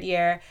or third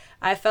year,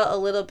 I felt a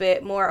little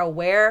bit more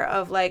aware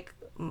of like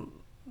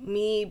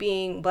me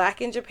being Black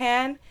in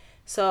Japan.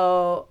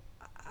 So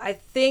I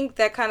think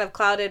that kind of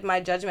clouded my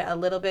judgment a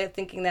little bit,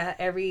 thinking that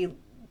every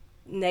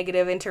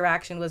negative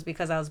interaction was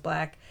because I was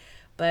Black.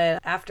 But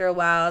after a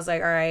while, I was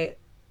like, all right,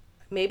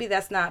 maybe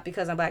that's not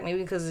because I'm Black,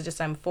 maybe because it's just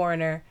I'm a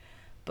foreigner.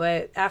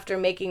 But after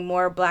making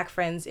more Black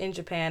friends in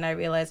Japan, I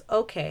realized,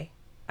 okay,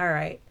 all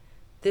right,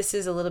 this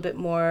is a little bit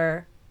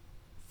more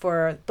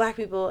for Black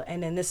people,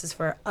 and then this is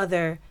for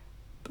other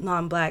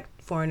non-Black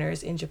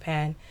foreigners in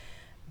Japan.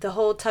 The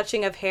whole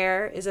touching of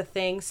hair is a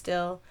thing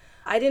still.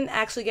 I didn't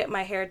actually get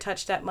my hair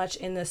touched that much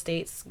in the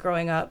States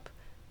growing up,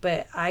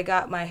 but I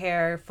got my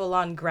hair full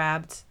on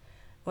grabbed.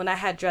 When I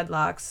had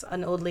dreadlocks,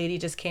 an old lady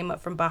just came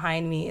up from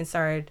behind me and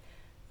started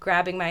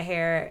grabbing my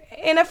hair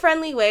in a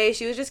friendly way.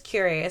 She was just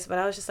curious, but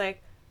I was just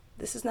like,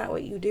 this is not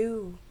what you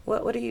do.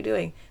 What are you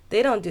doing?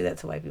 They don't do that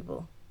to white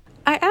people.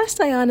 I asked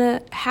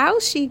Ayana how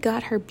she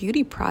got her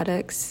beauty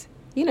products,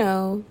 you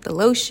know, the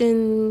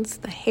lotions,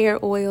 the hair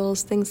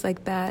oils, things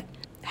like that,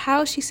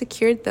 how she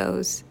secured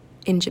those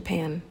in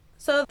Japan.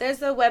 So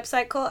there's a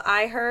website called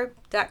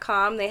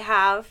iherb.com. They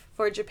have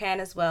for Japan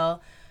as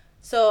well.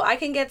 So I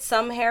can get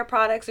some hair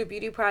products or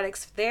beauty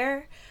products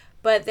there,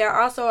 but there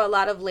are also a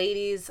lot of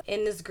ladies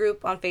in this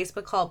group on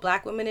Facebook called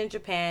Black Women in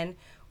Japan,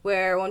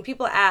 where when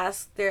people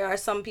ask, there are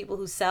some people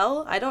who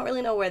sell. I don't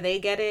really know where they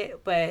get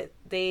it, but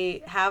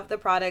they have the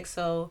product,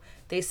 so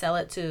they sell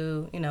it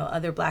to, you know,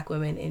 other Black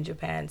women in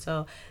Japan.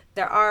 So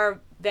there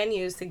are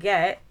venues to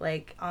get,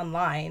 like,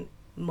 online,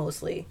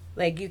 mostly.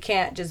 Like, you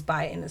can't just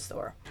buy it in the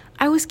store.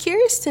 I was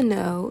curious to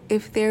know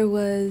if there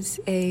was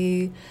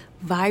a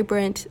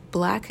vibrant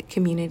Black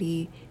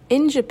community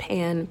in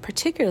Japan,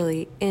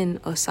 particularly in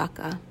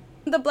Osaka.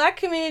 The Black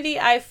community,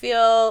 I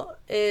feel,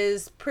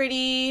 is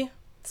pretty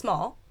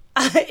small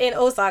in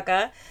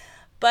Osaka,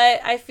 but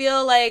I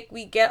feel like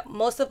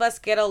most of us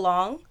get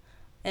along,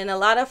 and a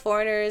lot of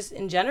foreigners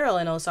in general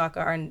in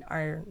Osaka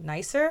are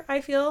nicer,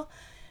 I feel.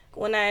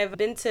 When I've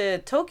been to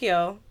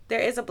Tokyo, there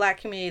is a Black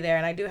community there,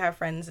 and I do have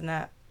friends in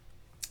that,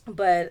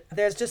 but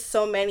there's just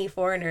so many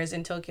foreigners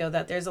in Tokyo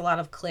that there's a lot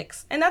of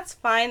cliques, and that's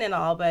fine and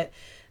all, but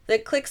the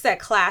cliques that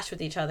clash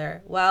with each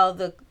other, while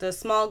the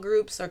small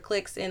groups or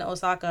cliques in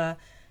Osaka,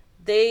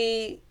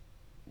 they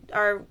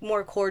are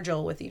more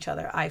cordial with each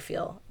other, I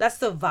feel. That's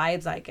the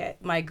vibes I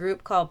get. My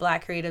group called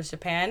Black Creatives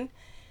Japan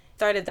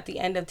started at the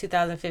end of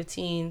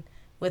 2015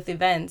 with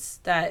events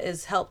that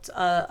has helped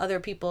other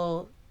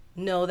people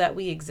know that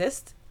we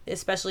exist,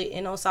 especially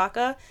in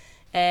Osaka.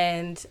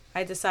 And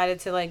I decided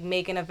to like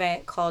make an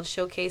event called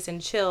Showcase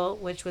and Chill,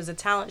 which was a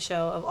talent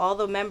show of all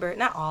the members,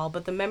 not all,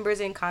 but the members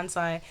in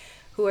Kansai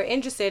who are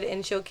interested in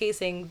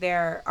showcasing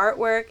their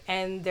artwork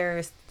and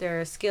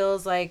their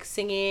skills, like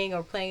singing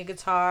or playing a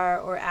guitar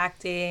or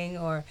acting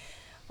or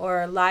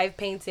live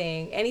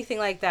painting, anything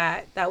like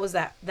that. That was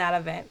that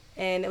event.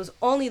 And it was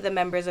only the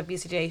members of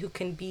BCJ who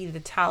can be the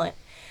talent.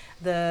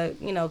 The,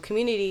 you know,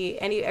 community,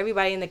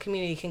 everybody in the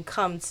community can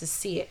come to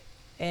see it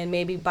and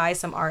maybe buy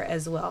some art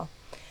as well.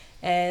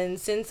 And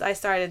since I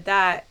started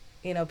that,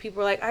 you know, people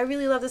were like, I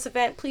really love this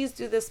event, please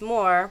do this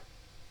more.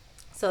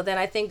 So then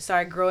I think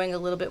started growing a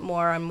little bit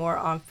more and more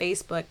on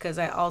Facebook, because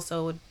I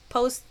also would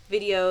post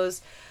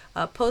videos,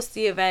 post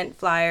the event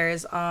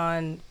flyers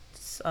on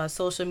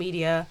social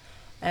media,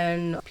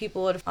 and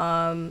people would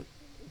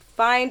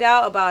find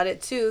out about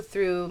it too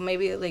through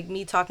maybe like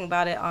me talking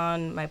about it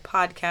on my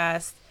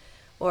podcast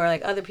or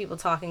like other people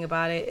talking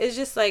about it. It's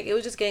just like, it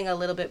was just getting a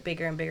little bit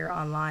bigger and bigger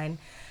online.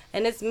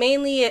 And it's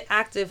mainly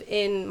active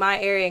in my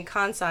area in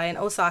Kansai and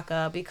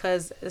Osaka,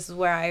 because this is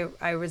where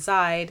I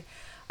reside.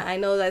 I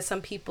know that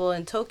some people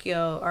in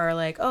Tokyo are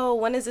like, oh,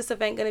 when is this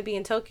event going to be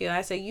in Tokyo? And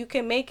I say, you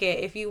can make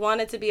it. If you want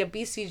it to be a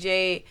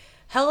BCJ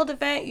held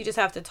event. You just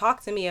have to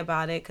talk to me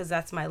about it because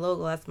that's my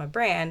logo, that's my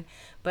brand.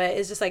 But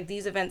it's just like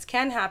these events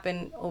can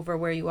happen over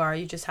where you are.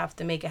 You just have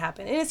to make it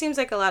happen. And it seems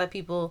like a lot of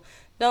people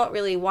don't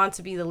really want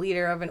to be the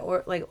leader of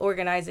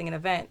organizing an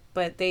event,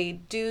 but they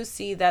do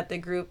see that the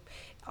group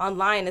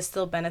online is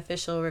still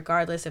beneficial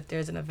regardless if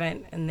there's an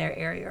event in their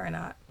area or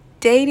not.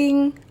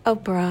 Dating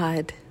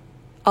abroad,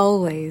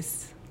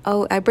 always.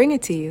 Oh, I bring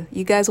it to you.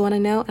 You guys want to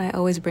know? I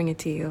always bring it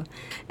to you.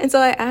 And so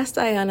I asked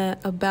Ayana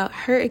about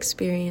her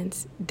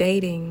experience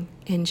dating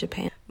in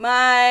Japan.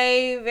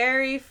 My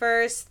very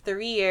first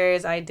 3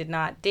 years, I did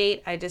not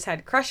date. I just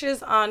had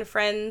crushes on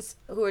friends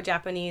who were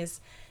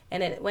Japanese,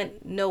 and it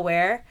went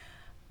nowhere.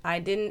 I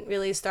didn't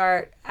really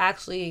start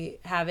actually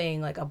having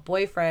like a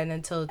boyfriend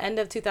until end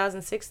of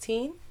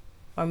 2016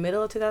 or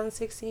middle of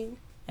 2016.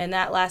 And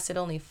that lasted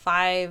only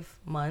 5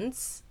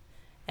 months.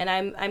 And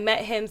I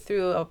met him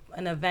through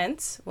an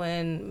event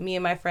when me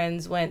and my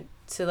friends went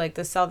to like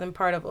the southern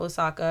part of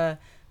Osaka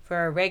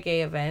for a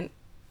reggae event.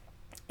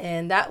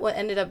 And that what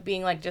ended up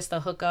being like just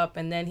a hookup.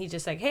 And then he's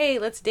just like, hey,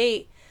 let's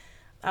date.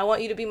 I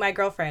want you to be my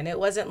girlfriend. It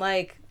wasn't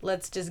like,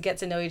 let's just get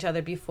to know each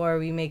other before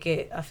we make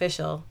it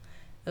official.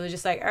 It was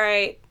just like, all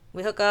right,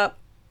 we hook up.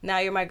 Now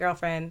you're my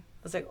girlfriend.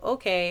 I was like,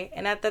 okay.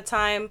 And at the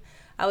time,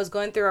 I was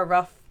going through a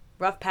rough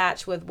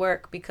patch with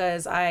work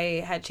because I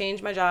had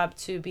changed my job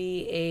to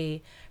be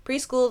a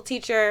preschool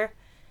teacher,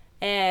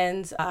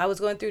 and I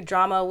was going through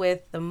drama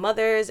with the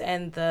mothers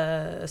and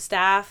the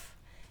staff,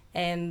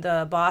 and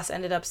the boss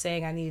ended up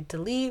saying I needed to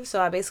leave,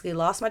 so I basically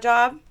lost my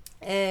job.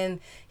 And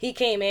he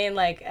came in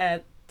like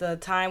at the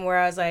time where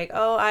I was like,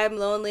 oh, I'm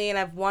lonely and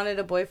I've wanted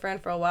a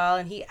boyfriend for a while,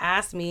 and he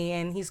asked me,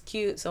 and he's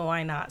cute, so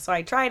why not? So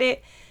I tried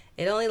it.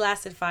 It only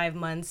lasted 5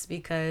 months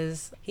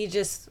because he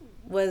just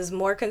was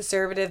more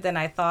conservative than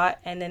I thought,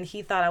 and then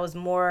he thought I was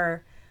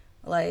more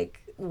like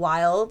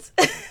wild,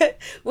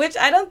 which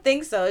I don't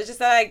think so. It's just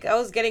that I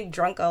was getting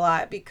drunk a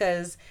lot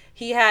because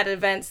he had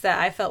events that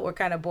I felt were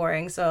kind of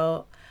boring,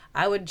 so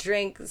I would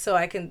drink so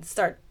I can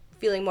start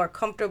feeling more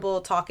comfortable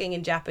talking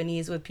in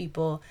Japanese with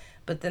people.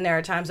 But then there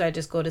are times where I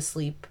just go to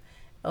sleep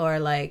or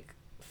like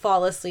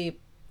fall asleep.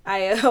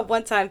 I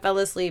one time fell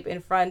asleep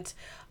in front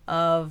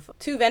of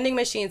 2 vending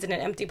machines in an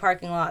empty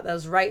parking lot that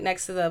was right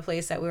next to the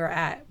place that we were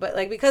at. But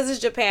like, because it's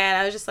Japan,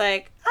 I was just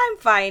like, I'm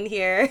fine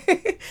here.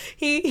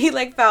 he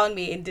like found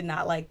me and did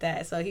not like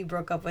that. So he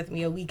broke up with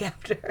me a week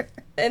after.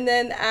 And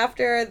then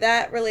after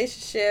that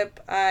relationship,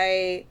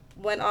 I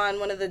went on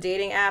one of the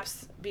dating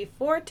apps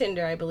before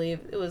Tinder, I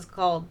believe. It was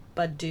called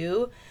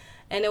Badoo.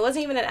 And it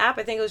wasn't even an app.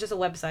 I think it was just a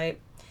website.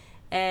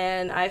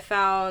 And I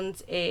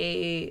found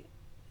a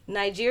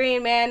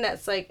Nigerian man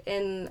that's like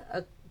in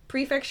a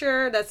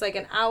prefecture that's like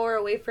an hour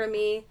away from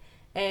me,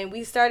 and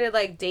we started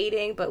like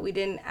dating, but we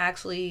didn't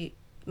actually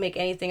make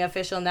anything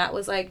official, and that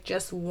was like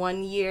just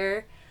 1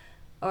 year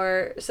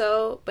or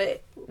so.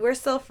 But we're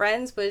still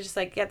friends, but it's just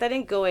like, yeah, that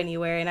didn't go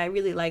anywhere, and I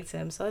really liked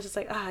him. So I was just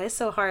like, it's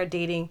so hard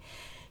dating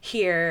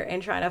here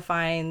and trying to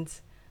find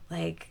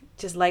like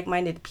just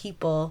like-minded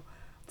people.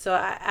 So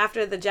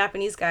after the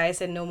Japanese guy, I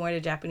said no more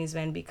to Japanese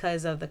men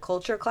because of the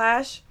culture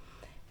clash.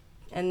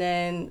 And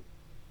then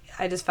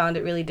I just found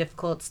it really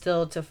difficult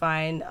still to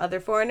find other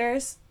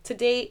foreigners to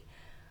date.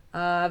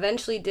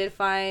 Eventually did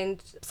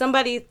find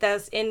somebody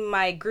that's in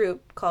my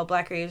group called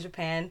Black Creatives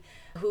Japan,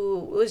 who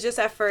was just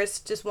at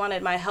first just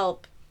wanted my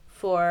help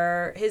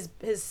for his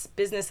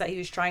business that he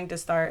was trying to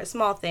start, a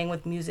small thing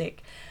with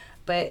music.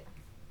 But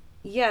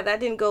yeah, that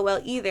didn't go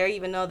well either,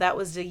 even though that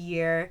was the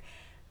year,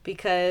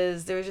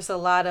 because there was just a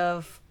lot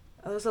of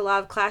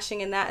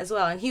clashing in that as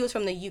well. And he was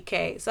from the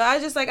UK. So I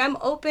was just like, I'm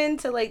open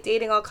to like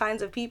dating all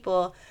kinds of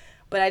people,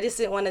 but I just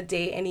didn't want to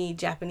date any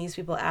Japanese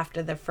people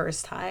after the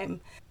first time.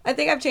 I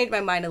think I've changed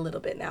my mind a little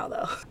bit now,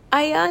 though.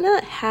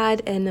 Ayana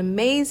had an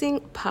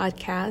amazing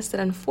podcast that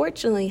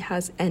unfortunately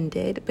has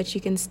ended, but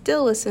you can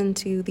still listen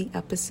to the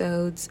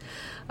episodes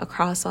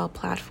across all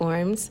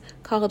platforms,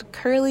 called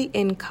Curly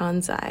in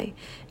Kansai.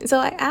 And so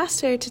I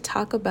asked her to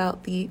talk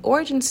about the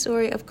origin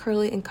story of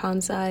Curly in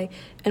Kansai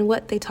and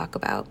what they talk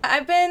about.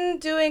 I've been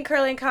doing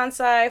Curly in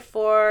Kansai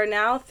for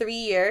now 3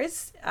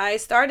 years. I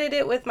started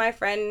it with my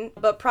friend,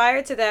 but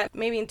prior to that,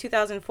 maybe in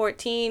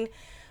 2014,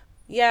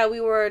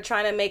 we were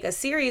trying to make a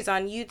series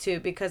on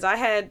YouTube because I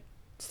had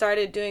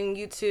started doing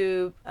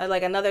YouTube,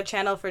 like another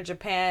channel for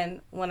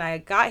Japan when I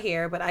got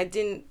here, but I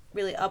didn't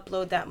really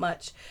upload that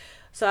much.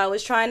 So I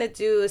was trying to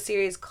do a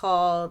series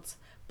called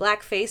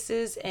Black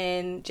Faces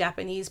in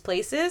Japanese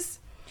Places.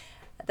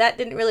 That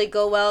didn't really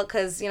go well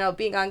because,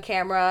 being on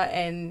camera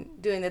and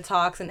doing the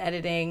talks and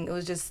editing,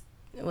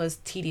 it was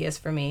tedious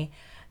for me.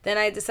 Then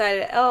I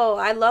decided,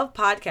 I love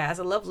podcasts.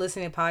 I love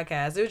listening to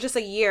podcasts. It was just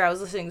a year I was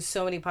listening to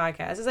so many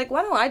podcasts. It's like,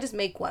 why don't I just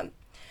make one?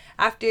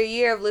 After a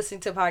year of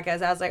listening to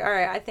podcasts, I was like, all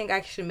right, I think I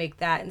should make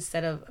that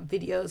instead of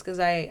videos because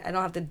I don't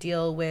have to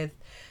deal with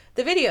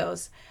the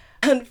videos.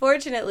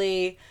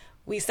 Unfortunately,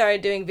 we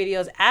started doing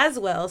videos as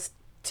well,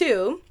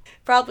 too.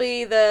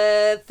 Probably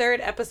the 3rd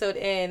episode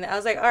in, I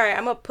was like, all right,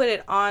 I'm going to put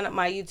it on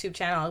my YouTube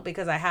channel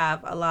because I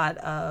have a lot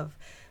of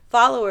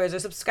followers or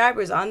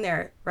subscribers on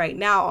there right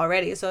now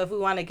already. So if we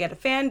want to get a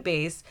fan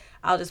base,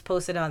 I'll just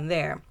post it on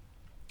there.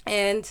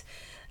 And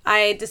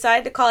I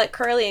decided to call it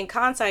Curly in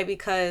Kansai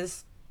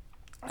because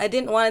I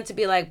didn't want it to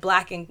be like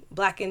black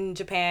in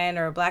Japan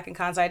or black in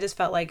Kansai. I just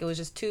felt like it was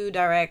just too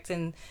direct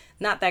and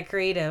not that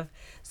creative.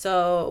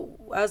 So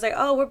I was like,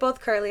 oh, we're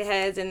both curly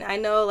heads, and I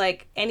know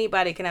like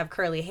anybody can have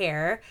curly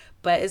hair,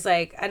 but it's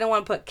like I don't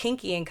want to put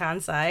kinky in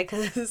Kansai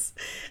because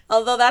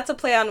although that's a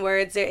play on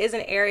words, there is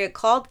an area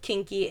called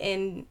kinky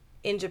in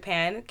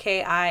Japan,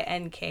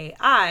 Kinki.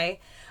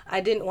 I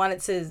didn't want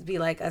it to be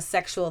like a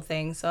sexual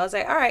thing. So I was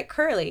like, all right,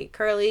 curly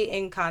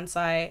in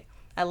Kansai.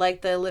 I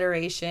like the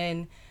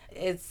alliteration.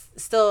 It's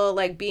still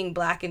like being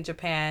black in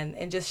Japan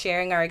and just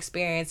sharing our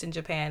experience in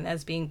Japan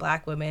as being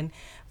black women,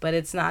 but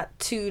it's not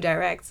too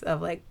direct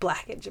of like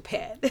black in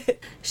Japan.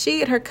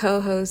 She and her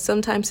co-host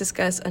sometimes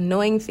discuss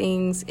annoying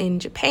things in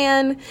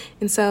Japan,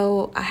 and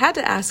so I had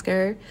to ask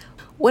her,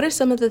 what are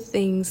some of the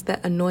things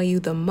that annoy you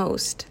the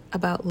most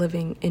about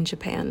living in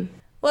Japan?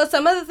 Well,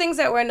 some of the things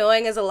that were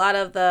annoying is a lot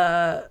of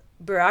the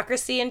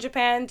bureaucracy in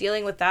Japan,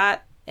 dealing with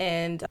that,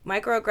 and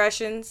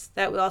microaggressions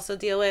that we also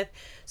deal with.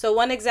 So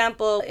one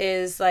example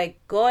is like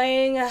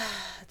going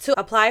to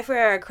apply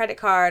for a credit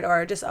card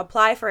or just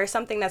apply for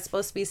something that's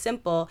supposed to be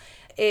simple.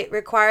 It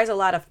requires a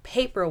lot of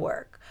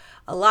paperwork.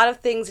 A lot of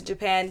things in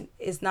Japan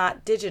is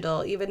not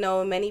digital, even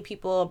though many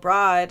people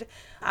abroad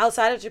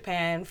outside of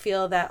Japan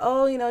feel that,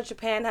 oh, you know,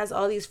 Japan has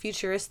all these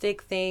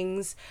futuristic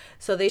things,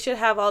 so they should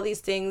have all these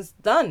things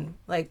done,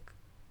 like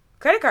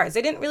credit cards.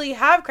 They didn't really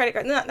have credit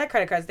cards, not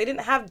credit cards. They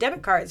didn't have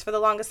debit cards for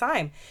the longest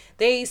time.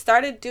 They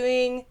started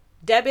doing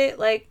debit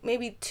like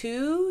maybe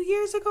 2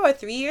 years ago or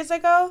 3 years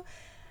ago.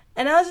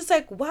 And I was just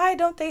like, why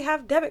don't they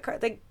have debit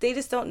cards? Like, they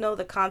just don't know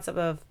the concept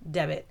of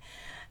debit.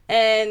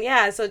 And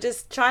yeah, so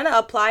just trying to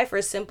apply for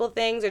simple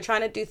things or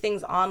trying to do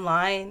things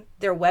online.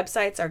 Their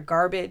websites are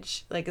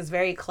garbage. Like, it's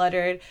very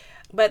cluttered.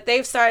 But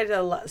they've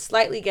started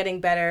slightly getting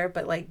better.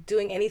 But like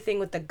doing anything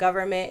with the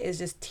government is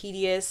just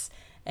tedious.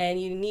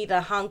 And you need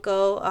a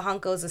hanko. A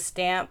hanko is a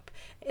stamp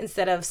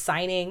instead of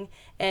signing.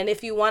 And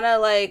if you want to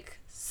like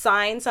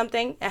sign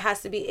something, it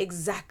has to be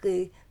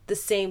exactly the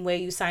same way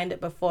you signed it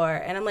before.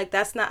 And I'm like,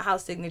 that's not how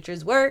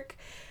signatures work,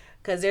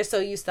 because they're so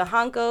used to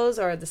hankos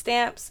or the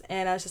stamps.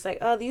 And I was just like,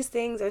 oh, these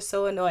things are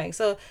so annoying.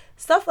 So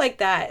stuff like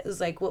that is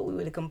like what we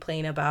would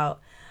complain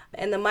about.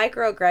 And the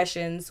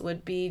microaggressions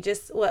would be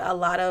just what a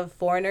lot of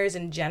foreigners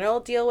in general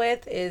deal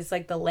with, is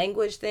like the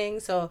language thing.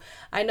 So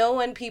I know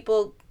when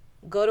people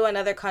go to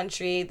another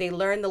country, they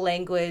learn the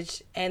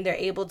language and they're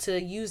able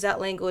to use that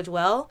language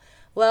well.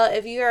 Well,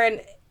 if you're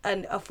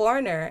a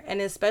foreigner,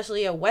 and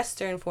especially a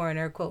Western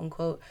foreigner, quote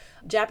unquote,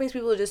 Japanese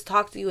people just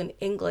talk to you in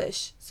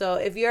English. So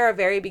if you're a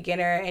very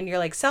beginner and you're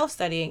like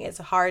self-studying, it's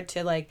hard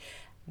to like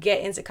get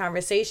into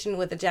conversation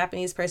with a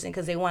Japanese person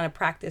because they want to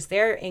practice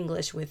their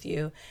English with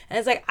you. And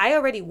it's like, I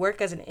already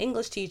work as an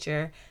English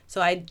teacher,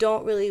 so I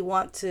don't really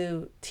want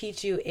to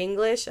teach you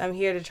English. I'm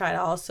here to try to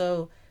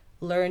also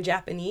learn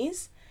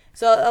Japanese.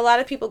 So a lot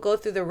of people go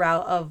through the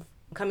route of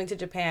coming to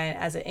Japan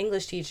as an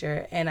English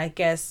teacher, and I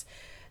guess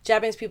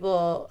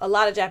a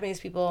lot of Japanese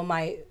people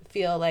might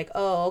feel like,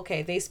 oh,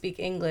 okay, they speak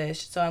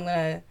English, so I'm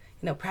going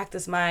to,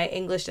 practice my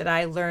English that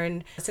I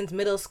learned since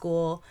middle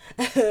school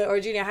or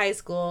junior high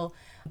school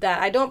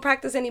that I don't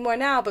practice anymore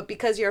now, but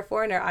because you're a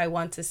foreigner, I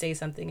want to say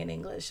something in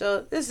English.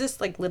 So it's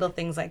just like little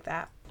things like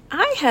that.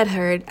 I had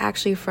heard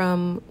actually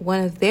from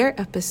one of their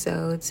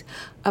episodes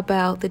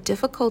about the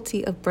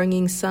difficulty of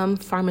bringing some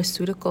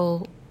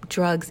pharmaceutical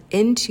drugs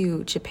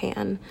into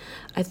Japan.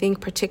 I think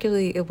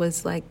particularly it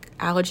was like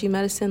allergy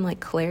medicine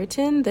like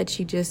Claritin that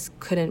you just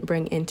couldn't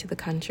bring into the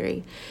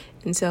country.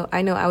 And so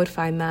I know I would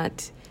find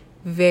that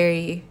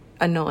very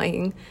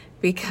annoying,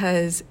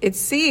 because it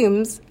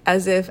seems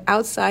as if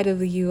outside of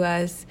the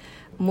US,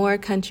 more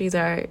countries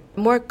are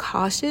more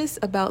cautious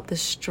about the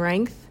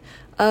strength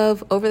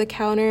of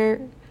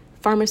over-the-counter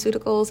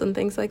pharmaceuticals and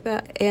things like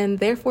that, and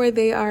therefore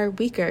they are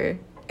weaker.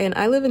 And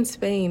I live in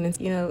Spain,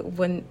 and,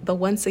 when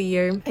once a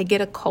year I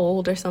get a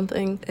cold or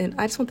something, and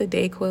I just want the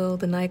Dayquil,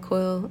 the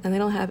NyQuil, and they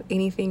don't have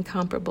anything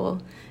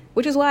comparable,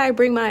 which is why I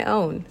bring my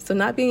own. So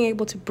not being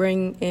able to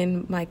bring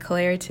in my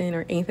Claritin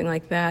or anything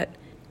like that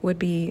would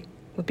be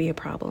a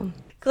problem.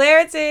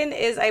 Claritin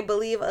is, I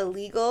believe,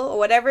 illegal, or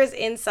whatever is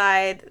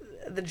inside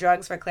the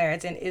drugs for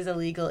Claritin is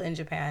illegal in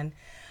Japan.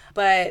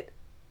 But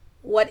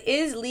what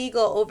is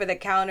legal over the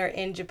counter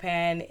in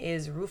Japan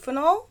is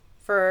Rufinol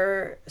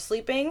for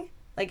sleeping.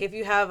 Like if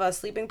you have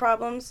sleeping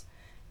problems,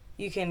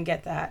 you can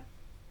get that.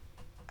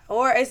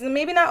 Or it's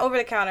maybe not over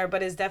the counter,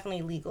 but it's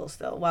definitely legal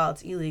still, while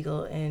it's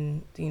illegal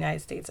in the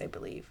United States, I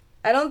believe.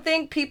 I don't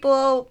think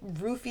people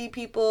roofie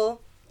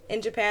people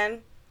in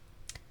Japan.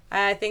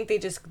 I think they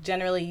just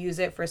generally use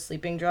it for a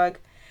sleeping drug.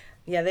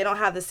 Yeah, they don't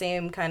have the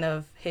same kind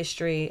of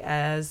history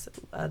as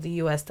the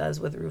U.S.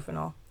 does with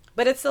Rufinol.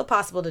 But it's still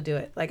possible to do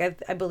it.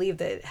 Like I believe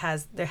that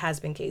there has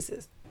been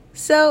cases.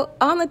 So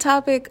on the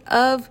topic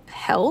of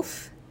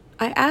health,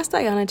 I asked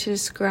Ayana to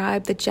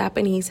describe the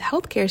Japanese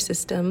healthcare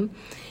system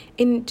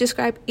and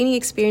describe any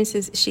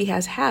experiences she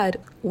has had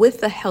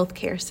with the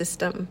healthcare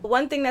system.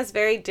 One thing that's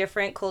very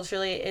different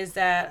culturally is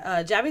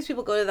that Japanese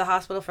people go to the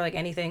hospital for like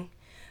anything.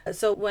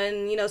 So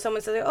when,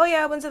 someone says, oh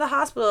yeah, I went to the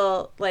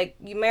hospital, like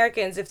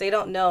Americans, if they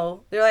don't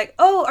know, they're like,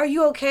 oh, are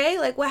you okay?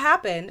 Like, what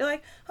happened? They're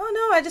like, oh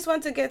no, I just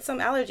went to get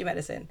some allergy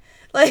medicine.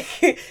 Like,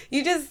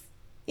 you just,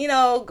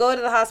 go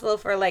to the hospital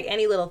for like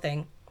any little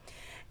thing.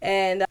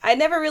 And I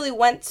never really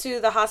went to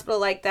the hospital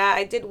like that.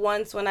 I did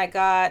once when I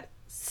got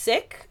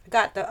sick,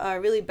 got the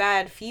really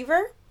bad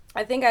fever.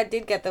 I think I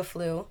did get the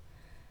flu.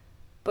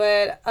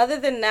 But other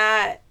than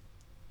that,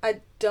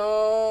 I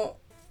don't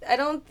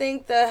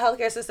think the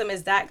healthcare system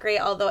is that great,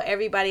 although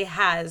everybody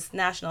has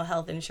national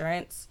health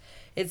insurance.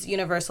 It's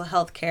universal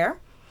health care.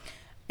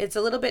 It's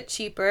a little bit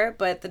cheaper,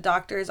 but the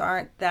doctors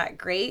aren't that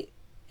great.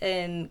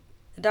 And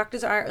the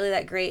doctors aren't really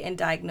that great in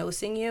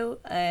diagnosing you.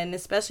 And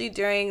especially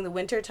during the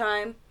winter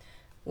time,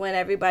 when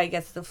everybody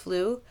gets the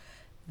flu,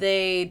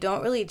 they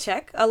don't really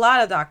check. A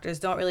lot of doctors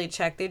don't really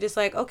check. They're just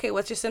like, okay,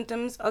 what's your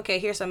symptoms? Okay,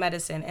 here's some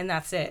medicine, and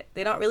that's it.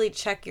 They don't really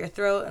check your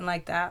throat and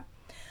like that.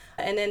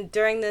 And then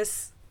during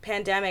this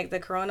pandemic, the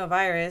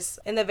coronavirus,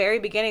 in the very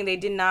beginning, they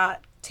did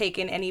not take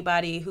in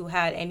anybody who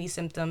had any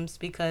symptoms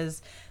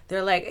because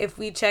they're like, if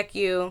we check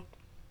you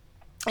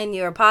and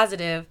you're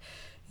positive,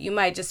 you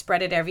might just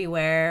spread it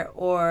everywhere,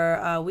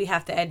 or we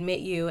have to admit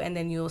you and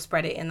then you'll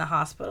spread it in the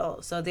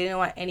hospital. So they didn't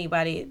want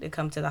anybody to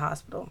come to the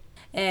hospital.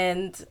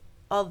 And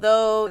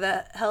although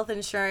the health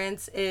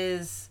insurance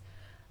is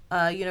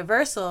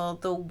universal,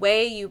 the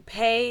way you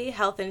pay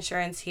health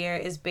insurance here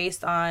is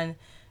based on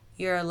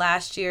your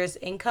last year's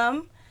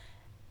income.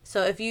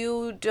 So if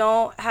you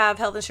don't have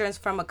health insurance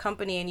from a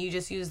company and you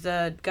just use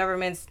the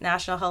government's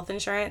national health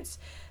insurance,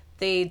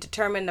 they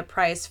determine the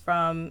price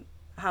from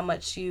how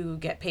much you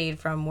get paid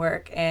from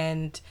work.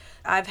 And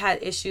I've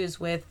had issues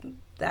with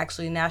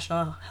actually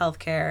national health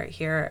care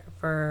here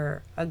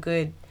for a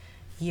good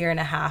year and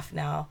a half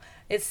now.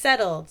 It's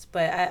settled,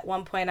 but at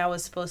one point I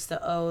was supposed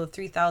to owe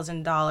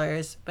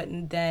 $3,000,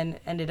 but then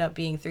ended up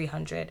being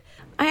 $300.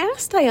 I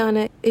asked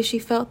Ayana if she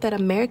felt that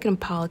American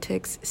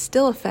politics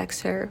still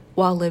affects her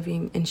while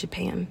living in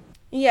Japan.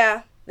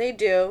 Yeah, they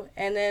do.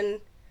 And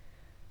then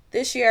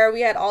this year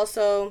we had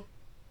also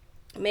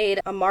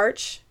made a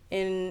march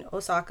in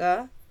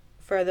Osaka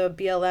for the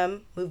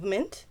BLM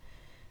movement.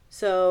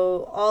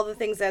 So all the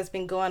things that's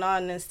been going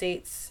on in the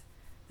States,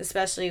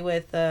 especially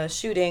with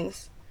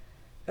shootings,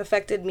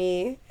 affected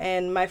me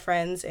and my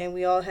friends, and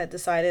we all had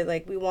decided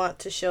like we want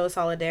to show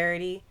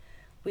solidarity.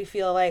 We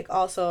feel like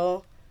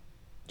also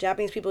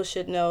Japanese people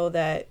should know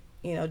that,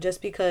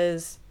 just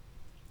because,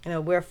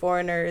 we're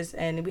foreigners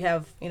and we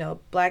have,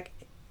 black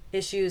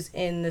issues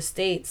in the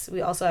States,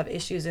 we also have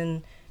issues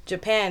in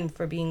Japan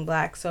for being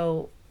black.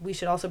 So we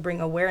should also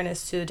bring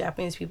awareness to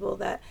Japanese people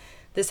that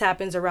this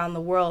happens around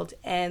the world,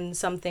 and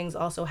some things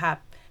also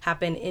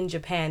happen in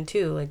Japan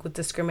too, like with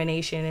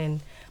discrimination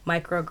and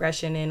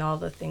microaggression and all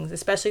the things,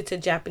 especially to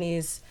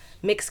Japanese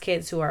mixed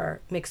kids who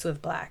are mixed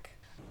with black.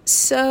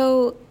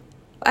 So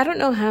I don't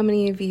know how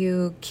many of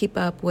you keep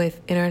up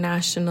with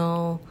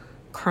international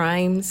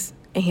crimes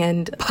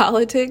and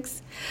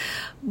politics,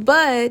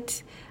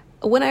 but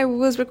when I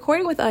was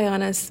recording with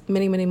Ayana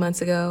many, many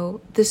months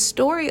ago, the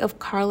story of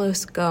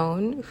Carlos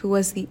Ghosn, who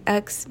was the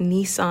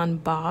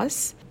ex-Nissan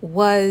boss,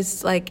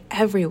 was like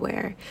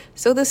everywhere.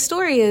 So the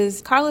story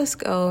is Carlos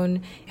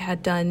Ghosn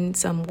had done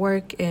some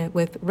work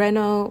with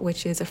Renault,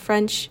 which is a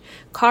French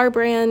car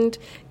brand,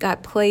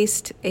 got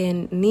placed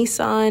in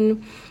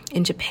Nissan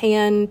in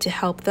Japan to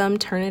help them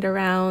turn it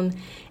around.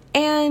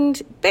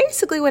 And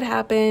basically what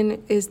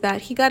happened is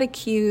that he got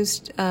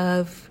accused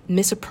of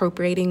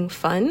misappropriating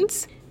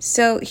funds.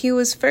 So he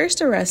was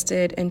first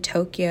arrested in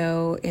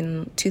Tokyo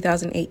in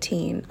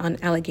 2018 on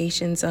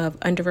allegations of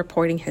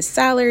underreporting his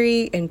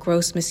salary and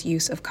gross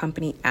misuse of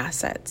company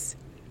assets.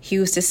 He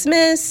was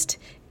dismissed,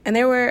 and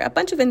there were a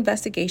bunch of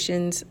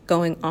investigations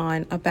going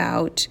on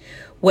about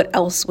what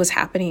else was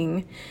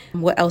happening,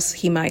 what else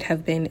he might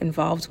have been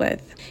involved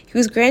with. He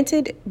was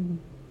granted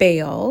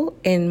bail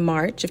in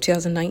March of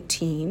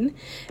 2019,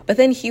 but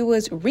then he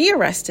was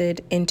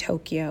rearrested in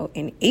Tokyo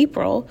in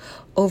April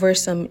over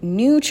some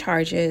new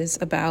charges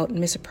about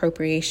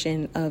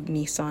misappropriation of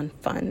Nissan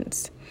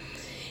funds.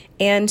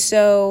 And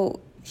so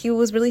he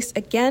was released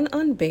again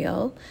on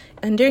bail,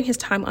 and during his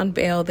time on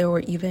bail, there were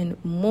even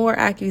more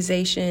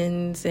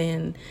accusations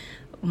and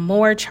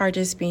more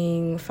charges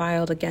being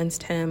filed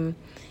against him.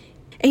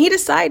 And he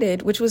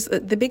decided, which was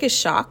the biggest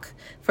shock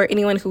for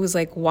anyone who was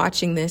like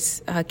watching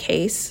this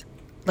case,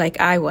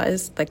 like I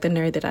was, like the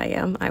nerd that I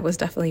am, I was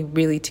definitely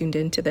really tuned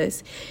into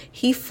this.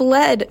 He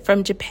fled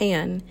from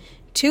Japan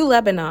to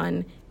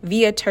Lebanon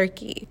via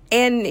Turkey.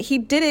 And he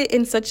did it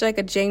in such like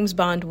a James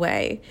Bond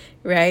way,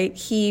 right?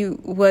 He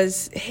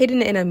was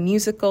hidden in a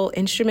musical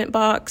instrument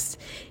box.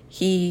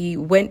 He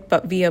went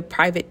via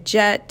private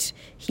jet.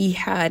 He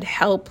had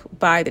help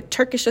by the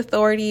Turkish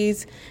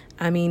authorities.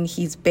 I mean,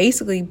 he's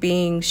basically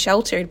being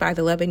sheltered by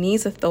the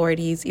Lebanese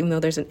authorities, even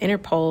though there's an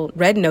Interpol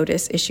red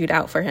notice issued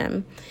out for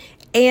him.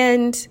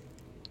 And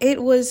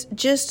It was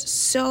just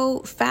so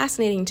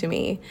fascinating to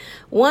me.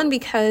 One,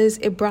 because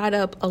it brought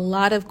up a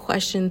lot of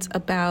questions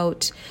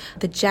about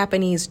the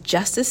Japanese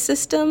justice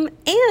system.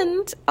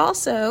 And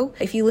also,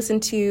 if you listen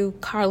to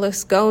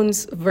Carlos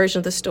Ghosn's version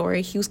of the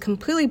story, he was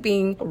completely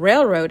being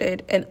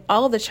railroaded and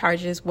all the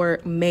charges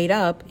were made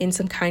up in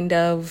some kind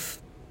of,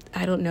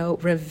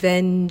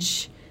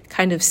 revenge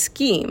kind of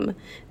scheme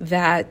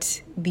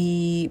that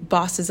the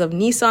bosses of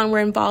Nissan were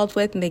involved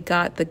with, and they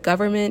got the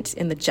government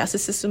and the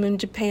justice system in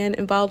Japan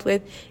involved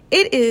with.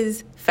 It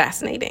is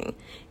fascinating.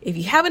 If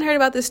you haven't heard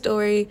about this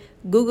story,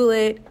 Google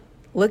it,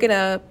 look it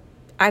up.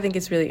 I think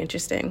it's really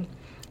interesting.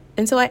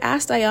 And so I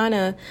asked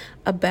Ayana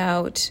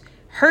about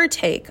her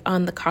take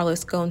on the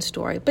Carlos Ghosn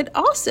story, but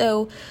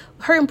also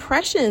her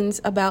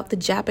impressions about the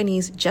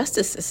Japanese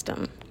justice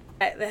system.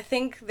 I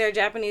think their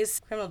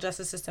Japanese criminal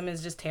justice system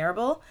is just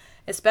terrible,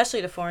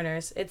 especially to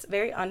foreigners. It's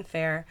very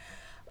unfair.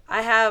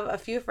 I have a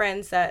few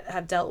friends that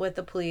have dealt with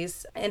the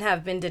police and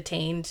have been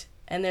detained.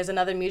 And there's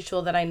another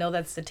mutual that I know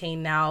that's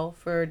detained now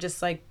for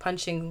just like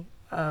punching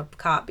a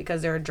cop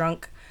because they're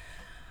drunk.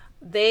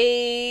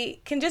 They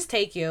can just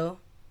take you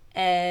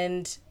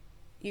and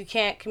you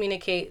can't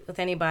communicate with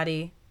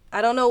anybody.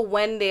 I don't know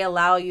when they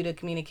allow you to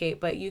communicate,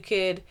 but you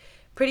could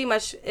pretty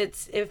much, it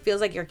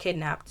feels like you're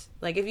kidnapped.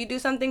 Like if you do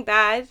something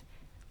bad,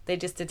 they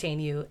just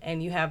detain you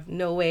and you have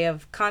no way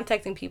of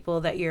contacting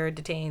people that you're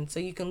detained. So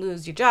you can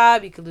lose your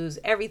job, you could lose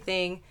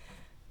everything.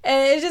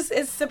 And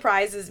it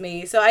surprises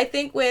me. So I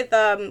think with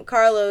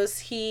Carlos,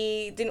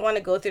 he didn't want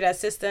to go through that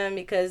system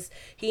because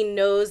he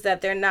knows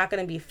that they're not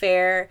going to be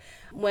fair.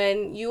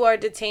 When you are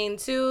detained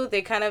too,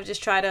 they kind of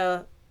just try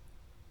to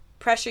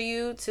pressure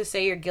you to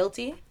say you're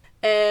guilty.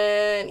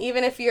 And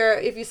even if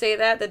you say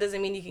that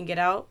doesn't mean you can get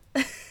out.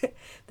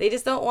 They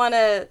just don't want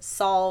to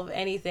solve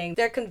anything.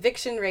 Their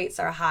conviction rates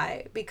are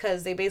high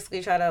because they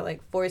basically try to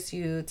like force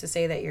you to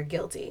say that you're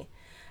guilty.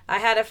 I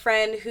had a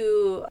friend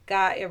who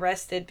got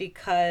arrested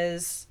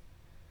because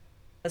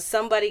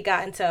somebody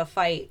got into a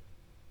fight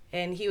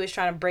and he was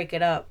trying to break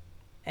it up,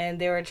 and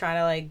they were trying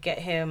to like get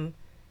him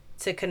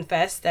to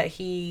confess that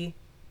he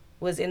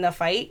was in the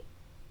fight,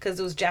 because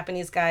it was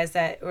Japanese guys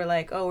that were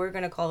like, oh, we're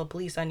going to call the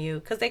police on you,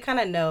 because they kind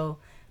of know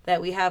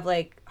that we have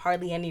like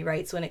hardly any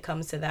rights when it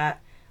comes to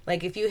that.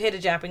 Like if you hit a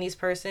Japanese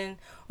person,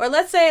 or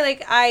let's say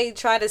like I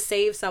try to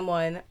save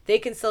someone, they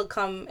can still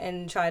come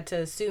and try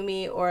to sue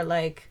me or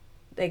like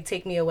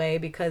take me away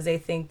because they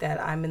think that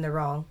I'm in the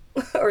wrong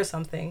or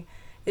something.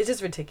 It's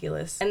just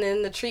ridiculous. And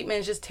then the treatment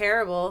is just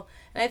terrible.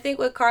 And I think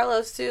with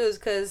Carlos too is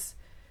because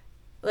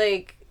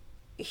like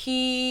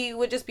he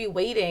would just be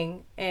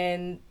waiting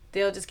and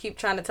they'll just keep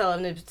trying to tell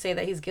him to say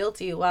that he's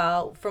guilty.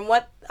 While from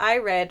what I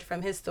read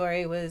from his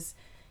story was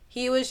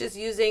he was just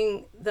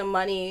using the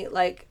money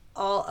like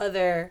all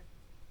other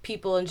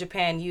people in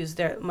Japan use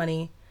their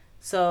money.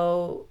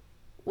 So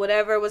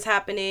whatever was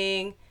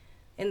happening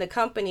in the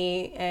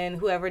company and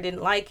whoever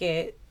didn't like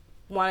it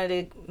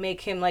wanted to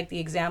make him like the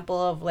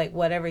example of like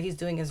whatever he's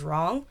doing is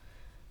wrong.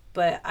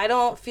 But I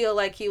don't feel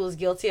like he was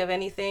guilty of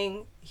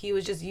anything. He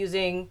was just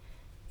using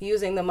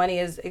the money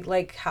as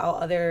like how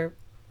other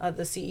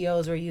the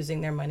CEOs were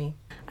using their money.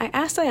 I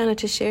asked Ayana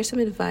to share some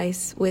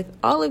advice with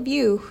all of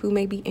you who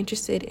may be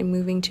interested in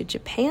moving to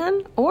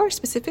Japan or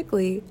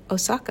specifically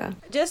Osaka.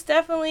 Just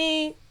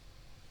definitely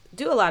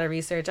do a lot of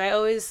research. I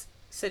always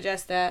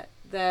suggest that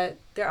there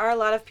are a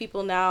lot of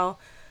people now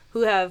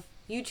who have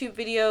YouTube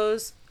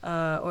videos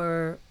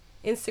or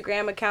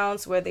Instagram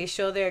accounts where they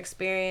show their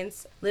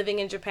experience living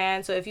in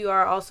Japan. So if you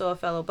are also a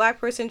fellow Black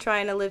person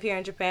trying to live here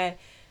in Japan,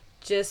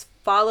 just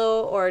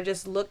follow or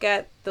just look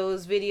at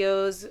those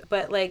videos.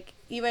 But like,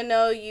 even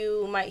though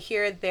you might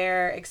hear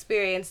their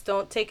experience,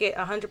 don't take it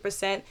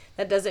 100%.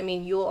 That doesn't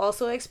mean you'll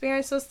also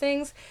experience those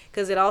things,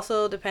 because it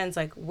also depends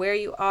like where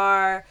you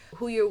are,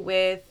 who you're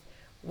with,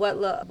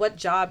 what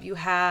job you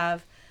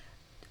have.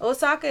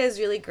 Osaka is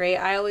really great.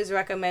 I always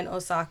recommend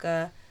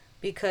Osaka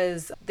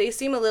because they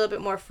seem a little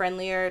bit more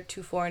friendlier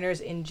to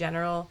foreigners in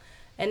general.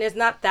 And there's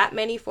not that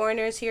many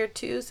foreigners here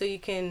too, so you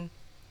can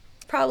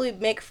probably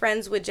make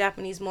friends with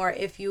Japanese more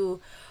if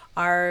you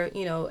are,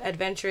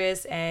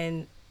 adventurous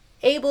and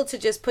able to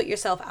just put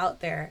yourself out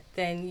there.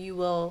 Then you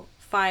will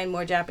find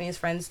more Japanese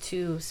friends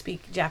to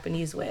speak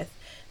Japanese with.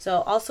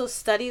 So also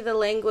study the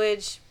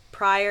language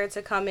prior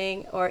to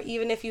coming, or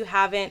even if you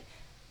haven't,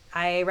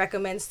 I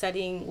recommend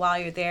studying while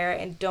you're there,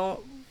 and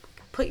don't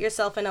put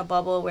yourself in a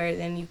bubble where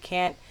then you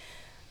can't,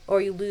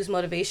 or you lose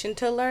motivation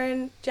to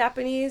learn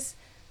Japanese.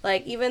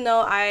 Like, even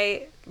though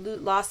I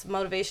lost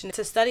motivation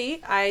to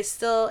study, I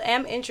still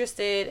am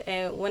interested,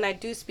 and when I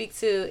do speak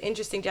to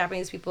interesting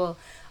Japanese people,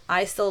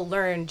 I still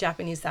learn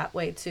Japanese that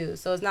way too.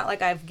 So it's not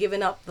like I've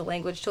given up the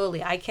language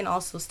totally. I can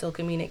also still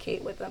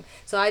communicate with them.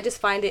 So I just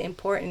find it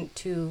important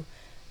to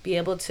be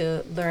able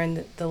to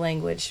learn the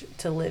language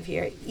to live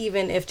here,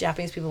 even if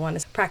Japanese people want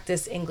to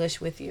practice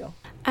English with you.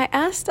 I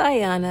asked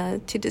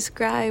Ayana to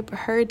describe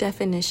her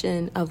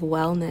definition of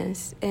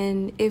wellness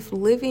and if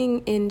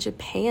living in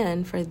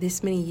Japan for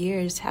this many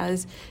years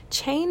has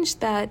changed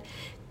that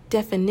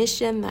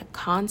definition, that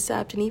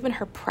concept, and even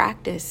her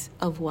practice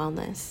of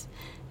wellness.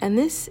 And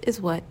this is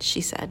what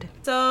she said.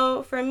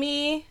 So for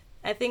me,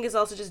 I think it's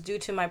also just due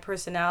to my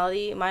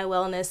personality. My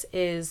wellness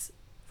is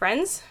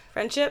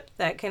friendship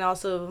that can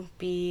also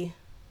be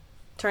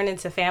turned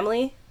into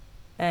family.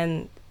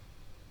 And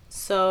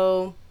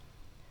so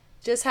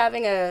just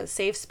having a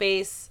safe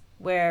space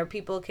where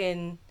people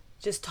can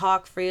just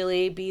talk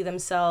freely, be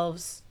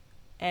themselves,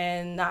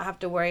 and not have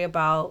to worry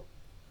about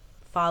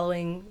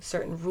following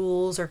certain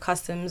rules or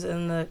customs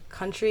in the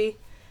country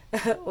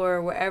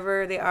or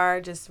wherever they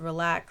are, just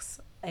relax.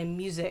 And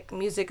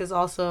music is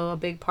also a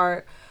big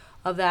part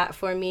of that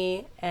for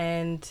me,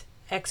 and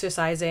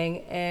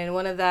exercising. And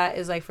one of that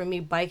is like for me,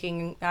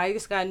 biking. I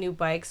just got a new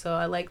bike, so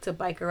I like to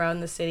bike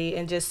around the city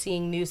and just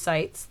seeing new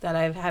sights that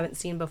I haven't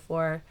seen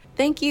before.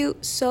 Thank you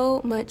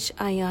so much,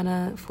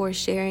 Ayana, for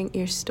sharing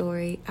your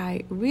story.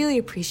 I really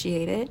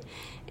appreciate it.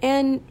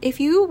 And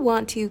if you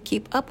want to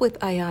keep up with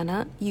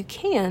Ayana, you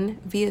can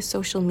via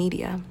social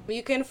media.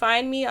 You can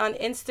find me on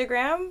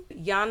Instagram,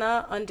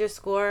 Yana_YZ,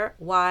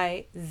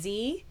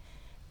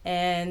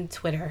 and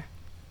Twitter.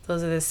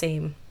 Those are the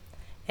same.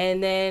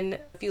 And then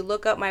if you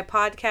look up my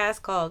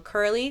podcast called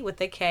Curly with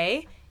a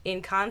K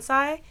in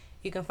Kansai,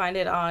 you can find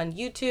it on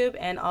YouTube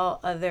and all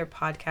other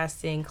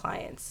podcasting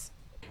clients.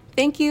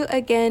 Thank you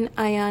again,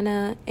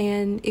 Ayana.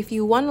 And if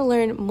you want to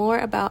learn more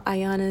about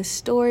Ayana's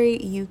story,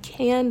 you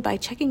can by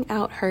checking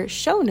out her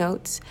show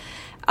notes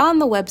on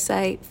the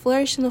website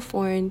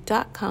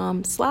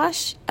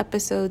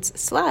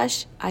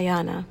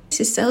flourishintheforeign.com/episodes/Ayana.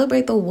 To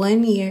celebrate the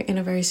 1-year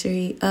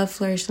anniversary of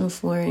Flourish in the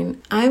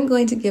Foreign, I'm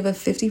going to give a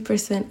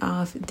 50%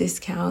 off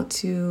discount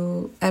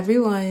to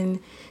everyone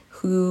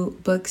who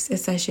books a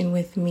session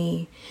with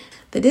me.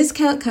 The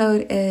discount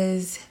code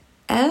is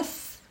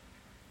FIF,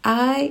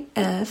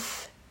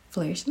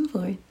 Flourish in the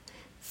Foreign,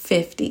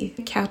 50.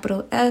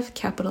 Capital F,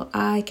 capital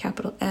I,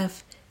 capital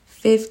F,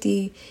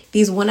 50.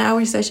 These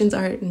 1-hour sessions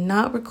are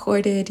not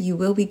recorded. You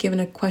will be given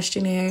a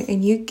questionnaire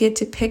and you get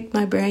to pick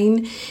my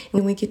brain,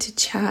 and we get to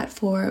chat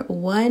for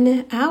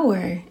 1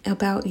 hour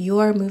about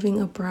your moving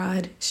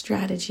abroad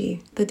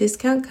strategy. The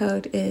discount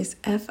code is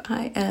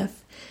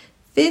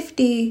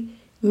FIF50.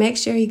 Make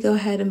sure you go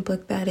ahead and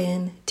book that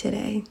in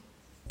today.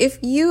 If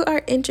you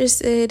are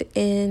interested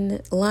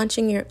in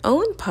launching your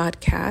own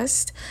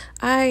podcast,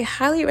 I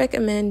highly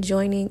recommend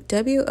joining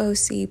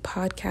WOC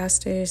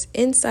Podcasters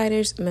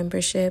Insiders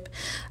membership.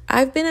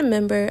 I've been a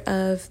member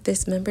of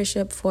this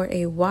membership for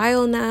a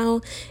while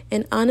now,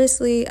 and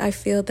honestly, I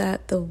feel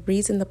that the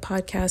reason the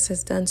podcast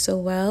has done so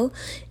well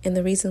and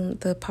the reason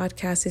the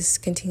podcast is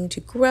continuing to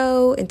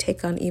grow and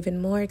take on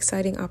even more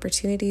exciting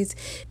opportunities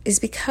is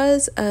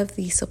because of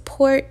the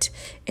support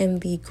and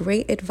the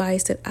great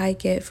advice that I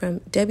get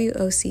from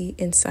WOC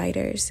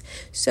Insiders.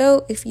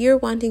 So if you're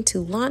wanting to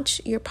launch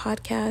your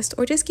podcast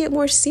or just get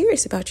more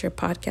serious about your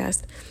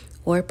podcast,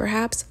 or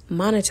perhaps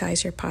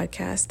monetize your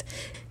podcast,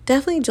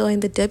 definitely join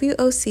the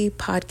WOC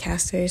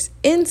Podcasters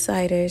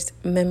Insiders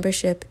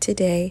membership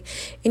today.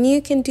 And you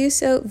can do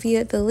so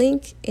via the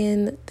link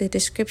in the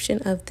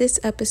description of this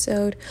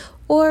episode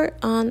or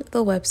on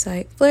the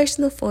website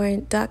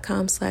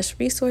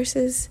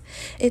flourishintheforeign.com/resources.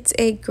 It's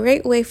a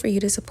great way for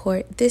you to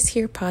support this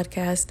here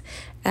podcast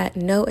at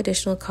no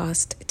additional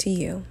cost to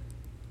you.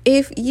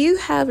 If you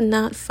have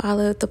not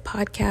followed the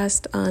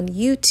podcast on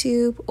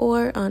YouTube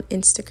or on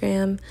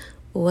Instagram,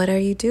 what are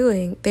you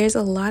doing? There's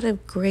a lot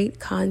of great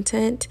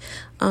content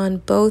on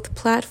both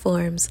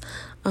platforms.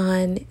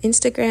 On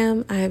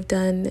Instagram, I have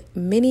done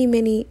many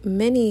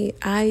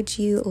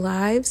IG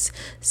lives,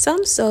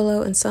 some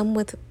solo and some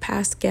with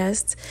past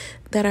guests,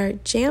 that are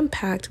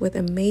jam-packed with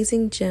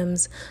amazing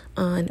gems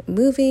on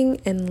moving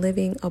and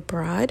living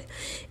abroad.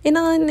 And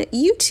on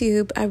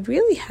YouTube, I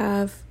really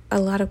have a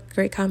lot of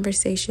great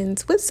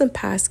conversations with some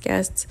past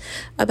guests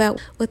about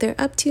what they're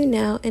up to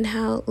now and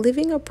how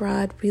living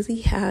abroad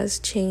really has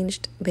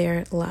changed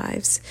their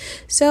lives.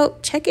 So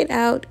check it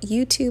out,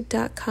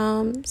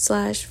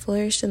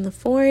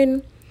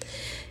 youtube.com/flourishintheforeign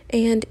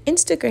and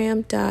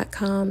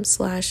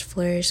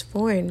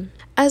Instagram.com/flourishforeign.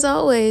 As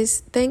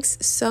always, thanks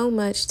so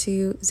much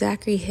to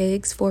Zachary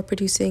Higgs for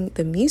producing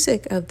the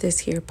music of this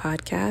here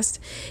podcast.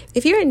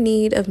 If you're in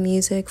need of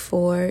music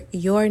for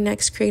your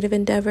next creative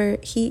endeavor,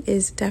 he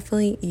is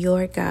definitely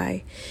your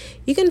guy.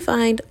 You can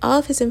find all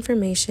of his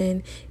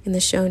information in the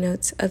show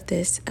notes of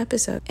this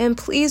episode. And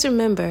please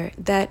remember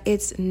that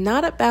it's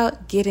not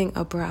about getting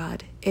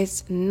abroad.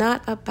 It's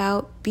not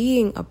about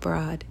being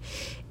abroad.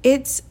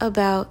 It's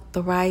about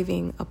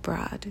thriving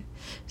abroad.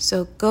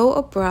 So go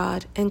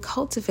abroad and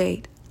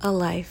cultivate a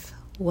life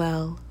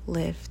well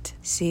lived.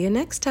 See you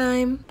next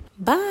time.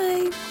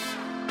 Bye.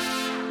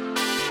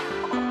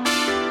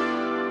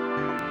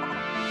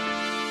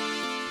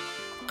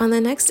 On the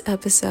next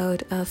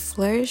episode of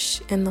Flourish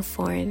in the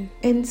Foreign.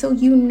 And so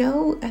you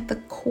know at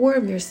the core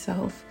of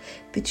yourself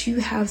that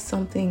you have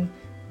something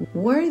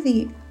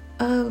worthy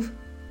of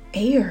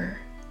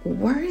air,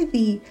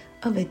 worthy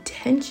of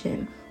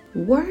attention,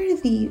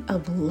 worthy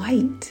of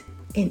light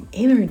and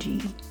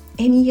energy.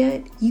 And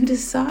yet you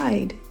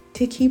decide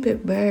to keep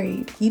it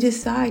buried. You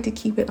decide to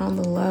keep it on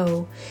the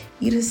low.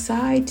 You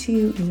decide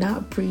to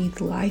not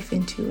breathe life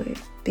into it.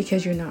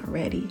 because you're not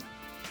ready.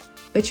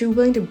 But you're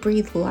willing to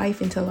breathe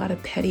life into a lot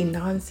of petty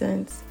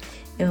nonsense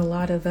and a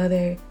lot of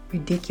other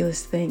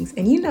ridiculous things.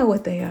 And you know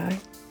what they are.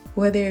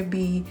 Whether it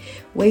be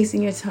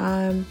wasting your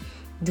time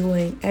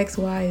doing X,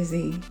 Y,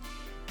 Z.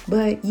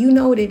 But you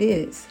know what it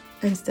is.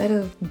 Instead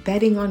of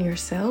betting on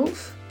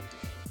yourself,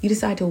 you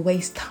decide to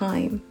waste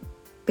time.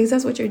 Because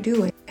that's what you're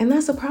doing. And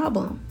that's a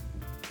problem.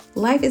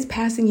 Life is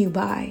passing you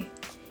by.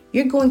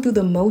 You're going through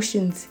the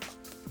motions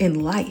in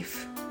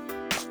life.